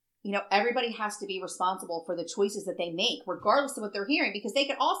 you know, everybody has to be responsible for the choices that they make, regardless of what they're hearing, because they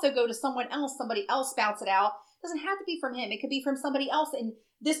could also go to someone else, somebody else spouts it out. It doesn't have to be from him. It could be from somebody else, and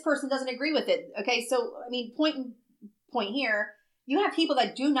this person doesn't agree with it. Okay, so, I mean, point here, you have people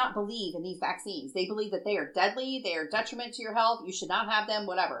that do not believe in these vaccines. They believe that they are deadly, they are detriment to your health, you should not have them,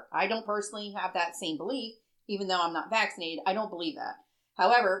 whatever. I don't personally have that same belief, even though I'm not vaccinated. I don't believe that.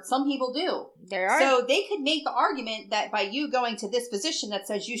 However, some people do. There are. So they could make the argument that by you going to this physician that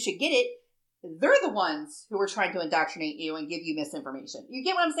says you should get it, they're the ones who are trying to indoctrinate you and give you misinformation. You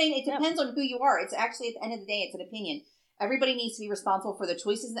get what I'm saying? It depends on who you are. It's actually, at the end of the day, it's an opinion. Everybody needs to be responsible for the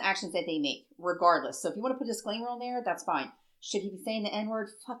choices and actions that they make, regardless. So if you want to put a disclaimer on there, that's fine. Should he be saying the N-word?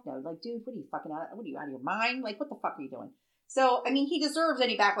 Fuck no. Like, dude, what are you out of your mind? Like, what the fuck are you doing? So, I mean, he deserves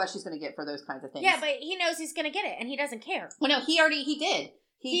any backlash he's going to get for those kinds of things. Yeah, but he knows he's going to get it, and he doesn't care. Well, no, he did.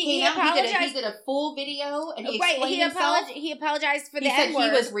 He came out, he did a full video, and he explained himself. He apologized for the N-word. N-word. He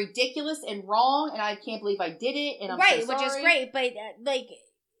said he was ridiculous and wrong, and I can't believe I did it, and I'm so sorry. Which is great, but, like,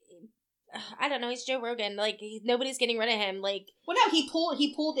 I don't know, he's Joe Rogan. Like, nobody's getting rid of him. Like, well, no, he pulled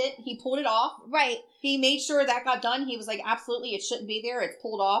it off. Right. He made sure that got done. He was like, absolutely, it shouldn't be there. It's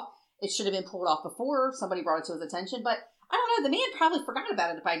pulled off. It should have been pulled off before somebody brought it to his attention, but I don't know. The man probably forgot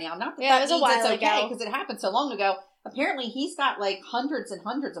about it by now. Not that that means it's okay, because it happened so long ago. Apparently, he's got like hundreds and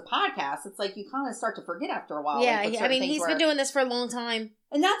hundreds of podcasts. It's like you kind of start to forget after a while. Yeah, I mean, he's been doing this for a long time.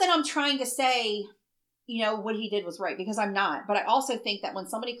 And not that I'm trying to say, you know, what he did was right, because I'm not. But I also think that when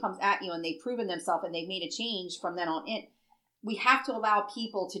somebody comes at you and they've proven themselves and they've made a change from then on in, we have to allow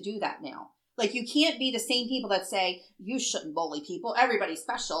people to do that now. Like, you can't be the same people that say, you shouldn't bully people. Everybody's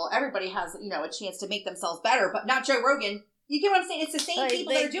special. Everybody has, you know, a chance to make themselves better, but not Joe Rogan. You get what I'm saying? It's the same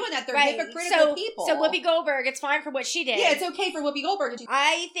people that are doing that. They're hypocritical people. So Whoopi Goldberg, it's fine for what she did. Yeah, it's okay for Whoopi Goldberg to do.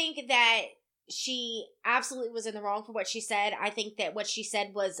 I think that she absolutely was in the wrong for what she said. I think that what she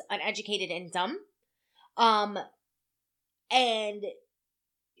said was uneducated and dumb.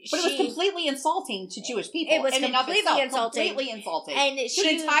 But it was completely insulting to Jewish people. It was completely insulting. Completely insulting. And to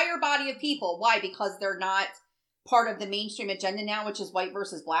an entire body of people. Why? Because they're not part of the mainstream agenda now, which is white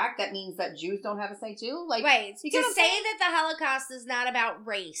versus black. That means that Jews don't have a say too. Like, right. To say that the Holocaust is not about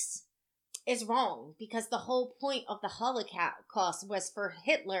race is wrong, because the whole point of the Holocaust was for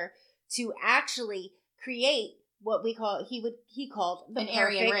Hitler to actually create what he called the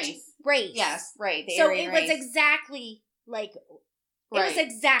Aryan race. Yes, right. The Aryan race. Was exactly like. It was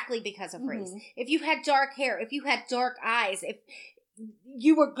exactly because of race. If you had dark hair, if you had dark eyes, if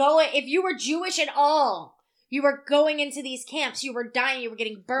you were Jewish at all, you were going into these camps, you were dying, you were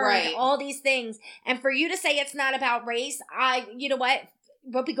getting burned, all these things. And for you to say it's not about race, you know what,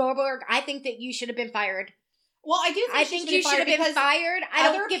 Whoopi Goldberg, I think that you should have been fired. Well, I do think you should have been fired.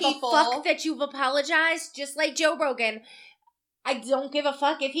 I don't give a fuck that you've apologized, just like Joe Rogan. I don't give a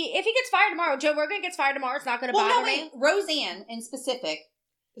fuck. If he gets fired tomorrow, Joe Rogan gets fired tomorrow, it's not going to bother me. Roseanne, in specific,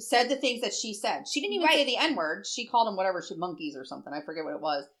 said the things that she said. She didn't even say the N-word. She called them whatever, monkeys or something. I forget what it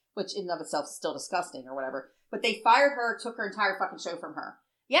was, which in and of itself is still disgusting or whatever. But they fired her, took her entire fucking show from her.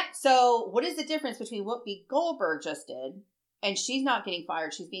 Yep. So what is the difference between what Whoopi Goldberg just did and she's not getting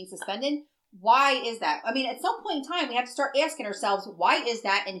fired, she's being suspended? Why is that? I mean, at some point in time, we have to start asking ourselves, why is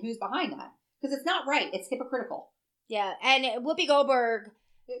that and who's behind that? Because it's not right. It's hypocritical. Yeah, and Whoopi Goldberg...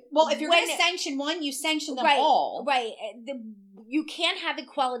 Well, if you're going to sanction one, you sanction them all. Right. You can't have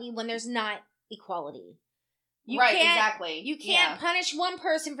equality when there's not equality. Exactly. You can't punish one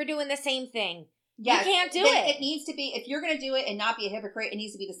person for doing the same thing. Yes, you can't do it. It needs to be, if you're going to do it and not be a hypocrite, it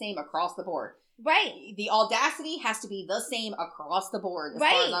needs to be the same across the board. Right. The audacity has to be the same across the board, as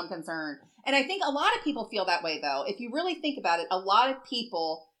far as I'm concerned. And I think a lot of people feel that way, though. If you really think about it, a lot of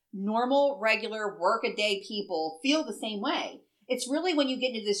people... normal, regular, work-a-day people feel the same way. It's really when you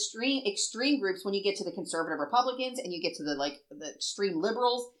get into the extreme groups, when you get to the conservative Republicans and you get to the extreme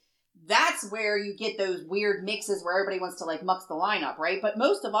liberals, that's where you get those weird mixes where everybody wants to mux the line up, right? But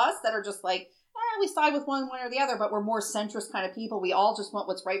most of us that are just always side with one or the other, but we're more centrist kind of people. We all just want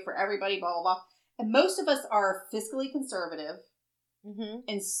what's right for everybody, blah, blah, blah. And most of us are fiscally conservative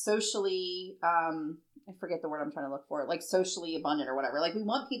and socially, I forget the word I'm trying to look for, like socially abundant or whatever. Like we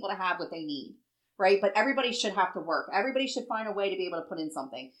want people to have what they need, right? But everybody should have to work. Everybody should find a way to be able to put in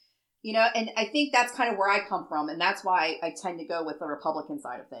something, you know? And I think that's kind of where I come from. And that's why I tend to go with the Republican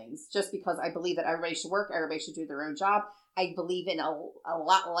side of things, just because I believe that everybody should work. Everybody should do their own job. I believe in a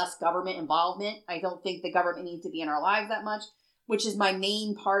lot less government involvement. I don't think the government needs to be in our lives that much, which is my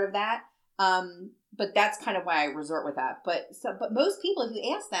main part of that. But that's kind of why I resort with that. But most people, if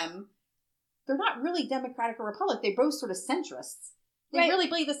you ask them, they're not really Democratic or Republican. They're both sort of centrists. They really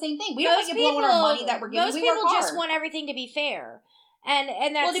believe the same thing. We don't get blowing our money that we're giving. Most people just want everything to be fair.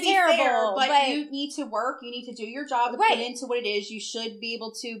 And that's terrible. Fair, but you need to work. You need to do your job to put into what it is. You should be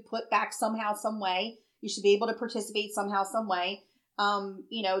able to put back somehow, some way. You should be able to participate somehow, some way.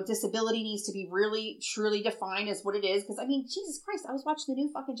 You know, disability needs to be really, truly defined as what it is. Because, I mean, Jesus Christ, I was watching the new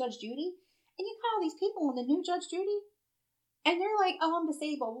fucking Judge Judy. And you got all these people on the new Judge Judy. And they're like, oh, I'm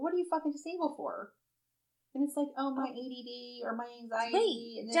disabled. Well, what are you fucking disabled for? And it's like, oh, my ADD or my anxiety.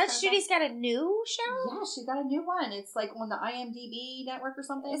 Wait, Judge Judy's got a new show? Yeah, she's got a new one. It's like on the IMDb network or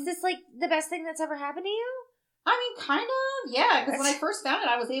something. Is this like the best thing that's ever happened to you? I mean, kind of, yeah. Because when I first found it,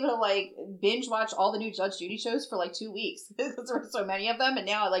 I was able to like binge watch all the new Judge Judy shows for like 2 weeks because there were so many of them. And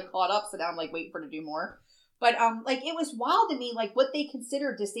now I like caught up, so now I'm like waiting for her to do more. But like it was wild to me, like what they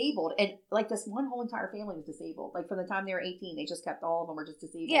considered disabled, and like this one whole entire family was disabled. Like from the time they were 18, they just kept all of them were just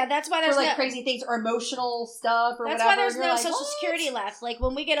disabled. Yeah, that's why there's for like crazy things or emotional stuff or whatever. That's why there's no Social Security left. Like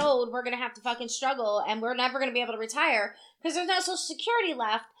when we get old, we're gonna have to fucking struggle, and we're never gonna be able to retire because there's no Social Security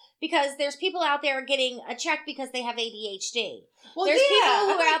left. Because there's people out there getting a check because they have ADHD. Well, there's people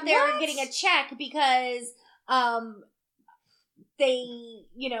who are out there getting a check because they,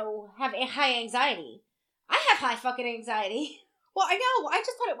 you know, have a high anxiety. I have high fucking anxiety. Well, I know.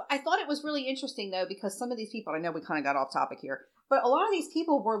 I thought it was really interesting though, because some of these people, I know we kind of got off topic here, but a lot of these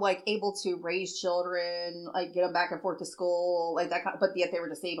people were like able to raise children, like get them back and forth to school, like that kind of, but yet they were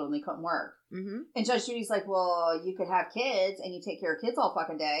disabled and they couldn't work. Mm-hmm. And Judge Judy's like, well, you could have kids and you take care of kids all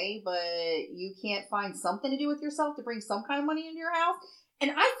fucking day, but you can't find something to do with yourself to bring some kind of money into your house.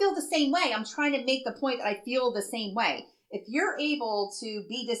 And I feel the same way. I'm trying to make the point that I feel the same way. If you're able to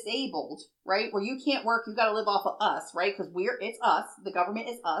be disabled, right, where you can't work, you got to live off of us, right? Because it's us. The government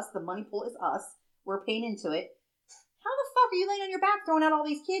is us. The money pool is us. We're paying into it. How the fuck are you laying on your back throwing out all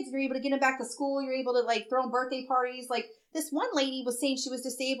these kids? You're able to get them back to school. You're able to like throw them birthday parties. Like this one lady was saying she was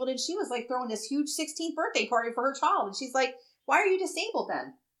disabled and she was like throwing this huge 16th birthday party for her child. And she's like, why are you disabled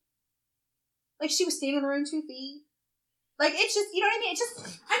then? Like she was standing on her own 2 feet. Like, it's just, you know what I mean? It's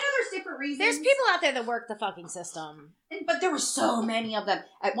just, I know there's different reasons. There's people out there that work the fucking system. But there were so many of them.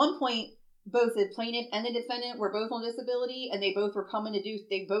 At one point, both the plaintiff and the defendant were both on disability, and they both were coming to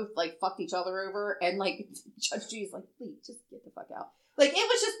they both, like, fucked each other over, and, like, Judge Judy's like, please, just get the fuck out. Like, it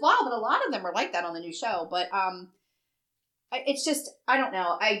was just wild, but a lot of them were like that on the new show. But, it's just, I don't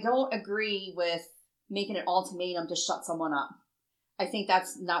know. I don't agree with making an ultimatum to shut someone up. I think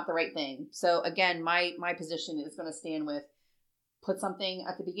that's not the right thing. So again, my position is going to stand with put something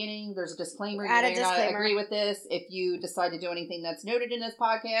at the beginning. There's a disclaimer. Add a disclaimer. Not agree with this. If you decide to do anything that's noted in this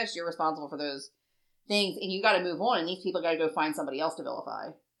podcast, you're responsible for those things, and you got to move on. And these people got to go find somebody else to vilify.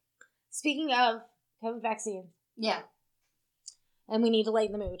 Speaking of COVID vaccine, yeah, and we need to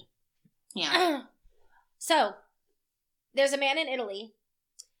lighten the mood. Yeah. So there's a man in Italy.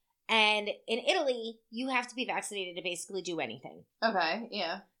 And in Italy, you have to be vaccinated to basically do anything. Okay,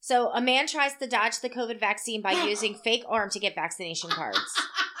 yeah. So a man tries to dodge the COVID vaccine by using fake arm to get vaccination cards.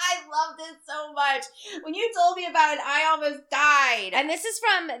 I love this so much. When you told me about it, I almost died. And this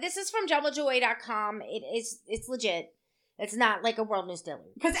is from JumbleJoy.com. It's legit. It's not like a World News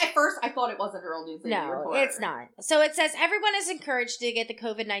Daily. Because at first I thought it was a World News Daily report. No, it's not. So it says everyone is encouraged to get the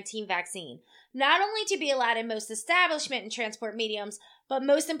COVID-19 vaccine, not only to be allowed in most establishment and transport mediums, but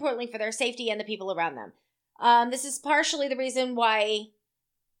most importantly for their safety and the people around them. This is partially the reason why...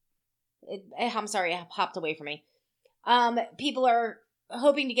 I'm sorry, it hopped away from me. People are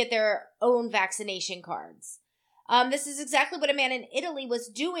hoping to get their own vaccination cards. This is exactly what a man in Italy was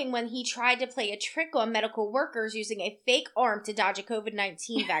doing when he tried to play a trick on medical workers using a fake arm to dodge a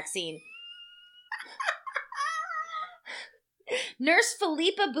COVID-19 vaccine. Nurse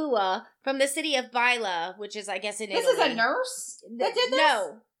Filippa Bua from the city of Baila, which is, I guess, in Italy. This is a nurse that did this?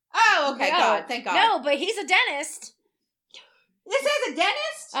 No. Oh, okay, no. God, thank God. No, but he's a dentist. This is a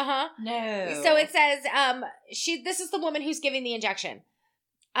dentist? Uh-huh. No. So it says, this is the woman who's giving the injection.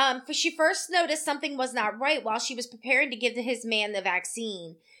 She first noticed something was not right while she was preparing to give his man the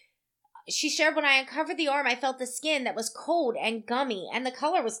vaccine. She shared, when I uncovered the arm, I felt the skin that was cold and gummy, and the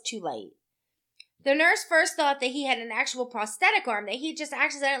color was too light. The nurse first thought that he had an actual prosthetic arm that he just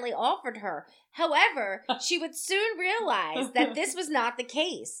accidentally offered her. However, she would soon realize that this was not the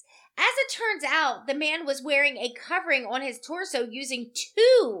case. As it turns out, the man was wearing a covering on his torso using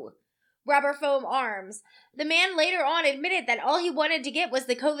 2 rubber foam arms. The man later on admitted that all he wanted to get was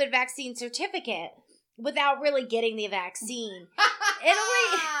the COVID vaccine certificate without really getting the vaccine.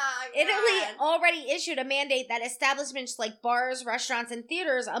 Italy already issued a mandate that establishments like bars, restaurants, and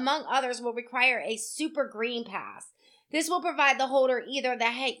theaters, among others, will require a super green pass. This will provide the holder either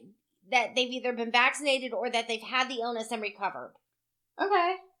that they've either been vaccinated or that they've had the illness and recovered.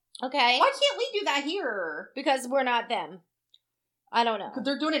 Okay. Okay. Why can't we do that here? Because we're not them. I don't know. Because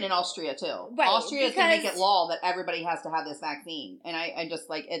they're doing it in Austria, too. Right. Austria is going to make it law that everybody has to have this vaccine. And I just,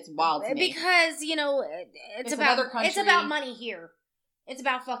 like, it's wild to me. Because, you know, it's about money here. It's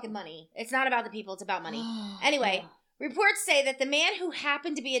about fucking money. It's not about the people. It's about money. Anyway, reports say that the man who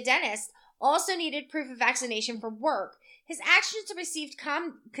happened to be a dentist also needed proof of vaccination for work. His actions received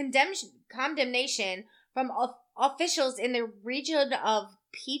condemnation from officials in the region of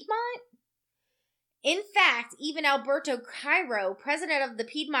Piedmont. In fact, even Alberto Cairo, president of the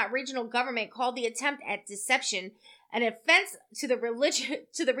Piedmont regional government, called the attempt at deception an offense to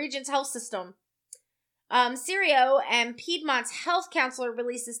the region's health system. Sirio and Piedmont's health counselor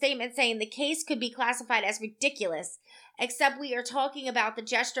released a statement saying the case could be classified as ridiculous, except we are talking about the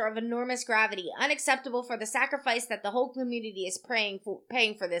gesture of enormous gravity, unacceptable for the sacrifice that the whole community is paying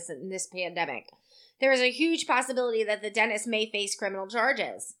for this in this pandemic. There is a huge possibility that the dentist may face criminal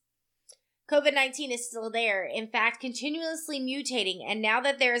charges. COVID-19 is still there, in fact, continuously mutating, and now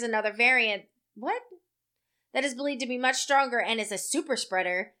that there is another variant, that is believed to be much stronger and is a super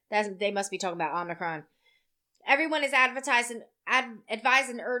spreader, they must be talking about Omicron. Everyone is advised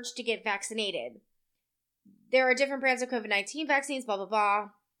and urged to get vaccinated. There are different brands of COVID-19 vaccines, blah, blah, blah,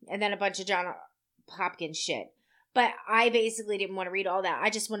 and then a bunch of John Hopkins shit. But I basically didn't want to read all that. I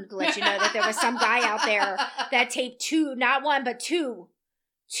just wanted to let you know that there was some guy out there that taped 2, not 1, but 2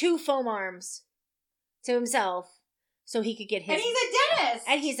 foam arms to himself so he could get his...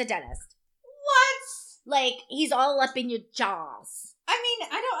 And he's a dentist! What? Like, he's all up in your jaws. I mean,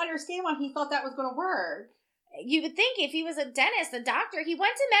 I don't understand why he thought that was going to work. You would think if he was a dentist, a doctor, he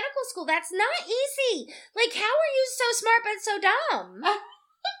went to medical school. That's not easy. Like, how are you so smart but so dumb?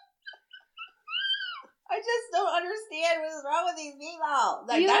 I just don't understand what is wrong with these people.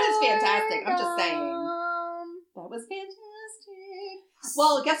 Like, that is fantastic. I'm just saying. That was fantastic.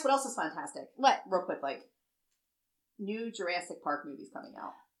 Well, guess what else is fantastic? What? Real quick, like, new Jurassic Park movies coming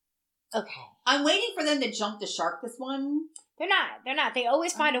out. Okay. I'm waiting for them to jump the shark this one. They're not. They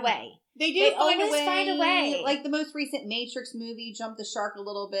always find a way. They find a way. Like, the most recent Matrix movie jumped the shark a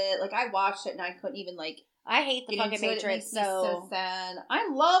little bit. Like, I watched it and I couldn't even, like... I hate the fucking Matrix, It makes me so sad. I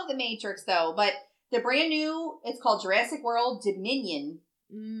love the Matrix, though, but the brand new, it's called Jurassic World Dominion.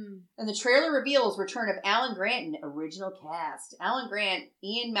 And the trailer reveals return of Alan Grant in original cast. Alan Grant,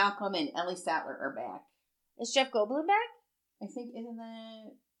 Ian Malcolm, and Ellie Sattler are back. Is Jeff Goldblum back? I think, isn't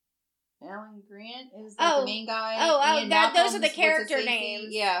that... Alan Grant is the main guy. Those are the character names.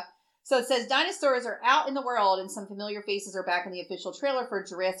 Yeah. So it says dinosaurs are out in the world and some familiar faces are back in the official trailer for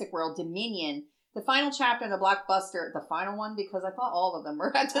Jurassic World Dominion. The final chapter in the blockbuster, the final one, because I thought all of them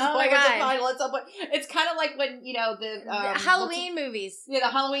were at this point. Was the final at some point. It's kind of like when, you know, the Halloween movies. Yeah, the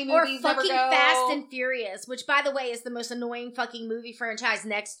Halloween movies. Or fucking Fast and Furious, which, by the way, is the most annoying fucking movie franchise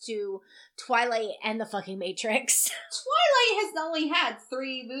next to Twilight and the fucking Matrix. Twilight has only had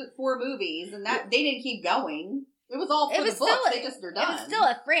 4 movies, and that they didn't keep going. It was all for the books. They just are done. It was still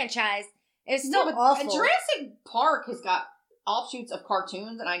a franchise. It's still awful. Jurassic Park has got offshoots of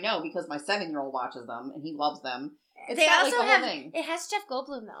cartoons, and I know because my 7-year-old watches them and he loves them. They also have it has Jeff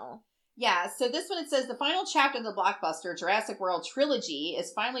Goldblum though. Yeah, so this one it says the final chapter of the blockbuster Jurassic World trilogy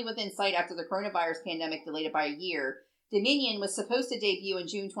is finally within sight after the coronavirus pandemic delayed it by a year. Dominion was supposed to debut in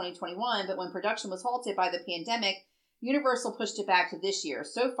June 2021, but when production was halted by the pandemic, Universal pushed it back to this year.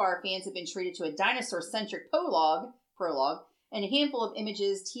 So far, fans have been treated to a dinosaur-centric prologue, and a handful of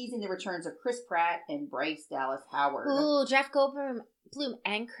images teasing the returns of Chris Pratt and Bryce Dallas Howard. Ooh, Jeff Goldblum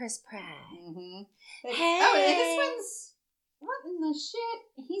and Chris Pratt. Mm-hmm. Hey. Oh, and this one's... What in the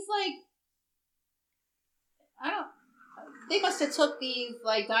shit? He's like... They must have took these,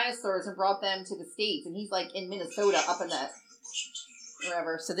 like, dinosaurs and brought them to the States, and he's, like, in Minnesota up in that...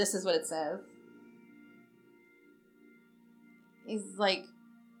 wherever. So this is what it says. He's like...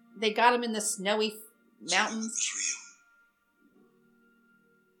 They got him in the snowy mountains.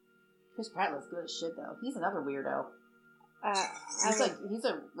 Chris Pratt looks good as shit, though. He's another weirdo. He's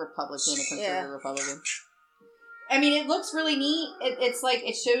a Republican, a conservative Republican. I mean, it looks really neat. It's like,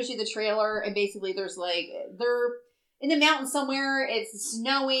 it shows you the trailer, and basically there's like, they're in the mountains somewhere, it's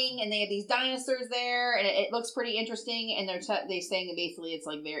snowing, and they have these dinosaurs there, and it looks pretty interesting, and they're saying basically it's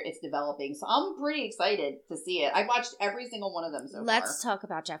like it's developing. So I'm pretty excited to see it. I watched every single one of them so far. Let's talk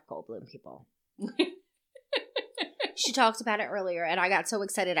about Jeff Goldblum, people. She talked about it earlier, and I got so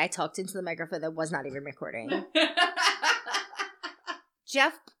excited I talked into the microphone that was not even recording.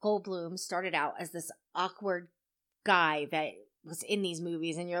 Jeff Goldblum started out as this awkward guy that was in these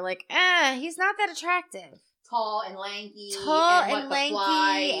movies, and you're like, he's not that attractive. Tall and lanky.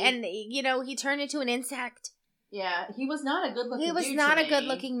 And you know, he turned into an insect. Yeah, he was not a good-looking He was not a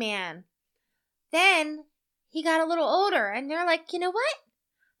good-looking man. Then he got a little older, and they're like, you know what?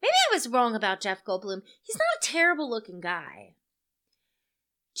 Maybe I was wrong about Jeff Goldblum. He's not a terrible-looking guy.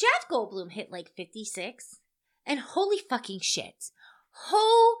 Jeff Goldblum hit like 56, and holy fucking shit.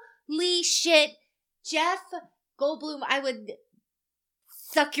 Holy shit. Jeff Goldblum, I would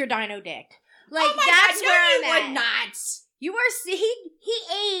suck your dino dick. Like, oh my that's God, where no, I'm you at. would not. You are,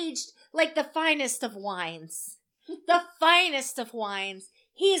 he aged like the finest of wines. The finest of wines.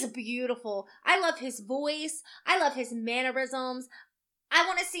 He is beautiful. I love his voice. I love his mannerisms. I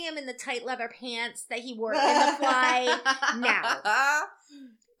want to see him in the tight leather pants that he wore in The Fly now.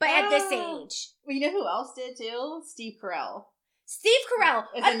 But at this age. Well, you know who else did too? Steve Carell. Steve Carell,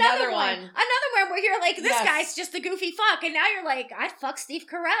 another one. Another one where you're like, this yes. guy's just the goofy fuck, and now you're like, I'd fuck Steve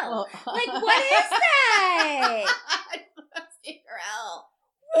Carell. Like, what is that? Steve Carell.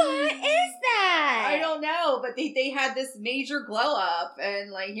 What is that? I don't know, but they had this major glow up,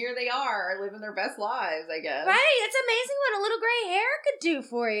 and like here they are living their best lives, I guess. Right, it's amazing what a little gray hair could do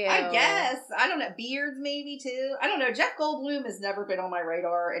for you. I guess. I don't know, beards maybe too. I don't know. Jeff Goldblum has never been on my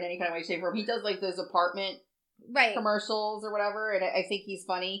radar in any kind of way, shape, or form. He does like those apartment commercials or whatever, and I think he's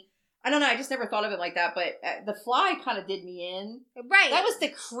funny. I don't know, I just never thought of it like that, but The Fly kind of did me in. Right. That was the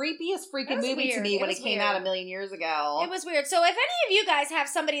creepiest freaking movie to me when it came out a million years ago. It was weird. So if any of you guys have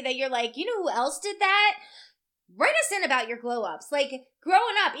somebody that you're like, you know who else did that? Write us in about your glow-ups. Like,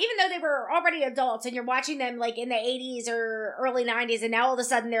 growing up, even though they were already adults and you're watching them like in the 80s or early 90s, and now all of a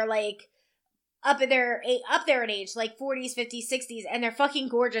sudden they're like up there in age, like 40s, 50s, 60s, and they're fucking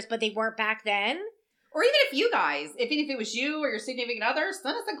gorgeous, but they weren't back then. Or even if you guys, if it was you or your significant other,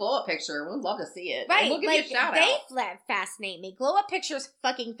 send us a glow-up picture. We'd love to see it. Right. And we'll give you a shout out. They fascinate me. Glow-up pictures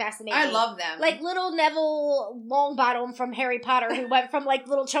fucking fascinate me. I love them. Like little Neville Longbottom from Harry Potter, who went from like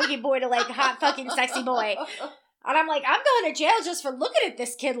little chunky boy to like hot fucking sexy boy. And I'm like, I'm going to jail just for looking at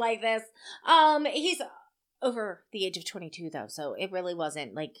this kid like this. He's over the age of 22 though, so it really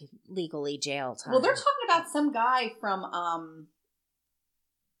wasn't like legally jail time. Well, they're talking about some guy from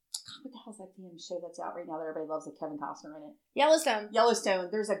what the hell's that damn show that's out right now that everybody loves with Kevin Costner in it? Yellowstone.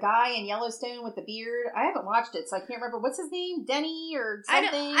 There's a guy in Yellowstone with the beard. I haven't watched it, so I can't remember. What's his name? Denny or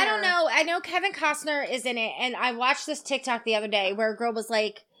something? I don't know. I know Kevin Costner is in it, and I watched this TikTok the other day where a girl was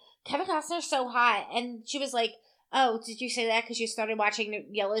like, Kevin Costner's so hot, and she was like, oh, did you say that because you started watching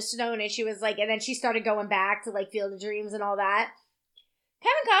Yellowstone? And she was like, and then she started going back to like Field of Dreams and all that.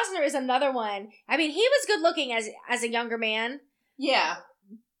 Kevin Costner is another one. I mean, he was good looking as a younger man. Yeah.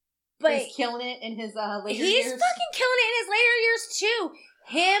 But he's killing it in his later years. He's fucking killing it in his later years too.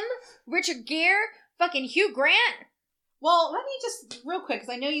 Him, Richard Gere, fucking Hugh Grant. Well, let me just real quick,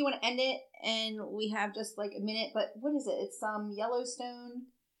 because I know you want to end it, and we have just like a minute. But what is it? It's Yellowstone.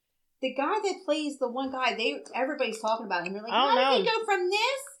 The guy that plays the one guy, everybody's talking about him. They're like, how did he go from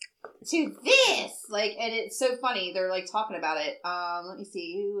this to this? Like, and it's so funny. They're like talking about it. Let me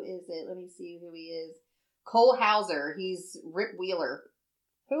see. Who is it? Let me see who he is. Cole Hauser. He's Rip Wheeler.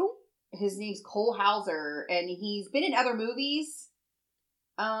 Who? His name's Cole Hauser, and he's been in other movies.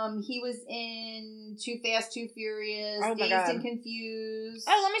 He was in Too Fast, Too Furious, Dazed and Confused.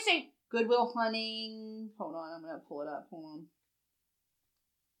 Oh, let me see. Good Will Hunting. Hold on, I'm gonna pull it up. Hold on.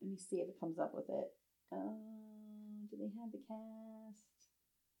 Let me see if it comes up with it. Do they have the cast?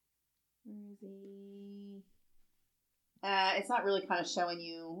 Where is he? It's not really kind of showing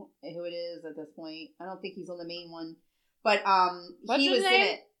you who it is at this point. I don't think he's on the main one. But he was in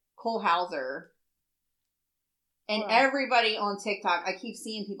it. Cole Hauser. And everybody on TikTok, I keep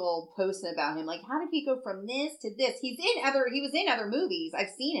seeing people posting about him. Like, how did he go from this to this? He was in other movies.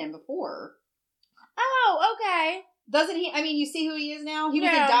 I've seen him before. Oh, okay. Doesn't he? I mean, you see who he is now? He was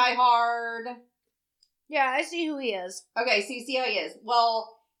in Die Hard. Yeah, I see who he is. Okay, so you see how he is.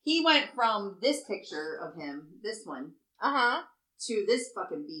 Well, he went from this picture of him, this one, to this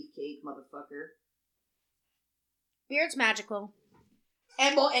fucking beefcake motherfucker. Beard's magical.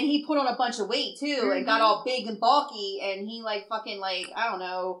 And he put on a bunch of weight, too, and got all big and bulky, and he, like, fucking, like, I don't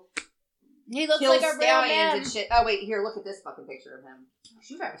know. He looks like a real man. And shit. Oh, wait, here, look at this fucking picture of him.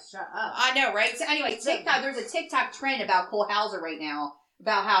 You better shut up. I know, right? So, anyway, TikTok, there's a TikTok trend about Cole Hauser right now,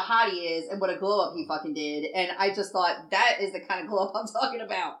 about how hot he is and what a glow-up he fucking did, and I just thought, that is the kind of glow-up I'm talking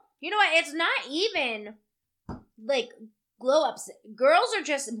about. You know what? It's not even, like, glow-ups. Girls are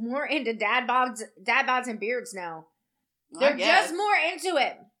just more into dad bods and beards now. They're just more into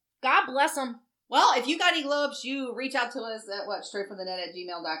it. God bless them. Well, if you got any glow-ups, you reach out to us at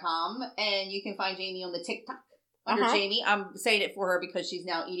straightfromthenet@gmail.com, and you can find Jamie on the TikTok under Jamie. I'm saying it for her because she's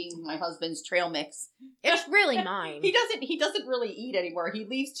now eating my husband's trail mix. It's really mine. He doesn't really eat anymore. He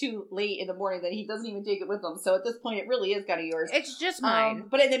leaves too late in the morning that he doesn't even take it with him. So at this point, it really is kind of yours. It's just mine.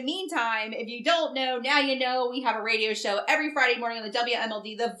 But in the meantime, if you don't know, now you know. We have a radio show every Friday morning on the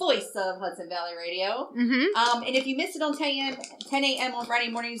WMLD, the voice of Hudson Valley Radio. Mm-hmm. And if you missed it on 10 a.m. on Friday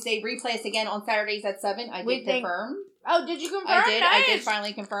mornings, they replay us again on Saturdays at 7. I did confirm. Oh, did you confirm? I did. Nice. I did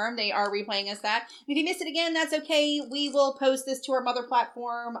finally confirm. They are replaying us that. If you missed it again, that's okay. We will post this to our mother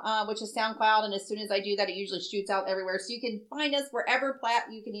platform, which is SoundCloud. And as soon as I do that, it usually shoots out everywhere. So you can find us wherever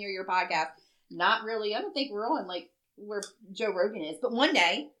you can hear your podcast. Not really. I don't think we're on like where Joe Rogan is. But one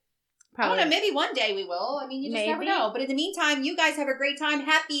day. Probably. I don't know. Maybe one day we will. I mean, you just never know. But in the meantime, you guys have a great time.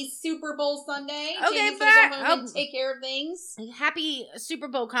 Happy Super Bowl Sunday. Okay, Jamie's gonna go home and take care of things. Happy Super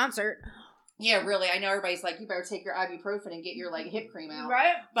Bowl concert. Yeah, really. I know everybody's like, you better take your ibuprofen and get your like hip cream out.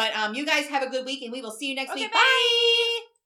 Right. But you guys have a good week, and we will see you next week. Bye.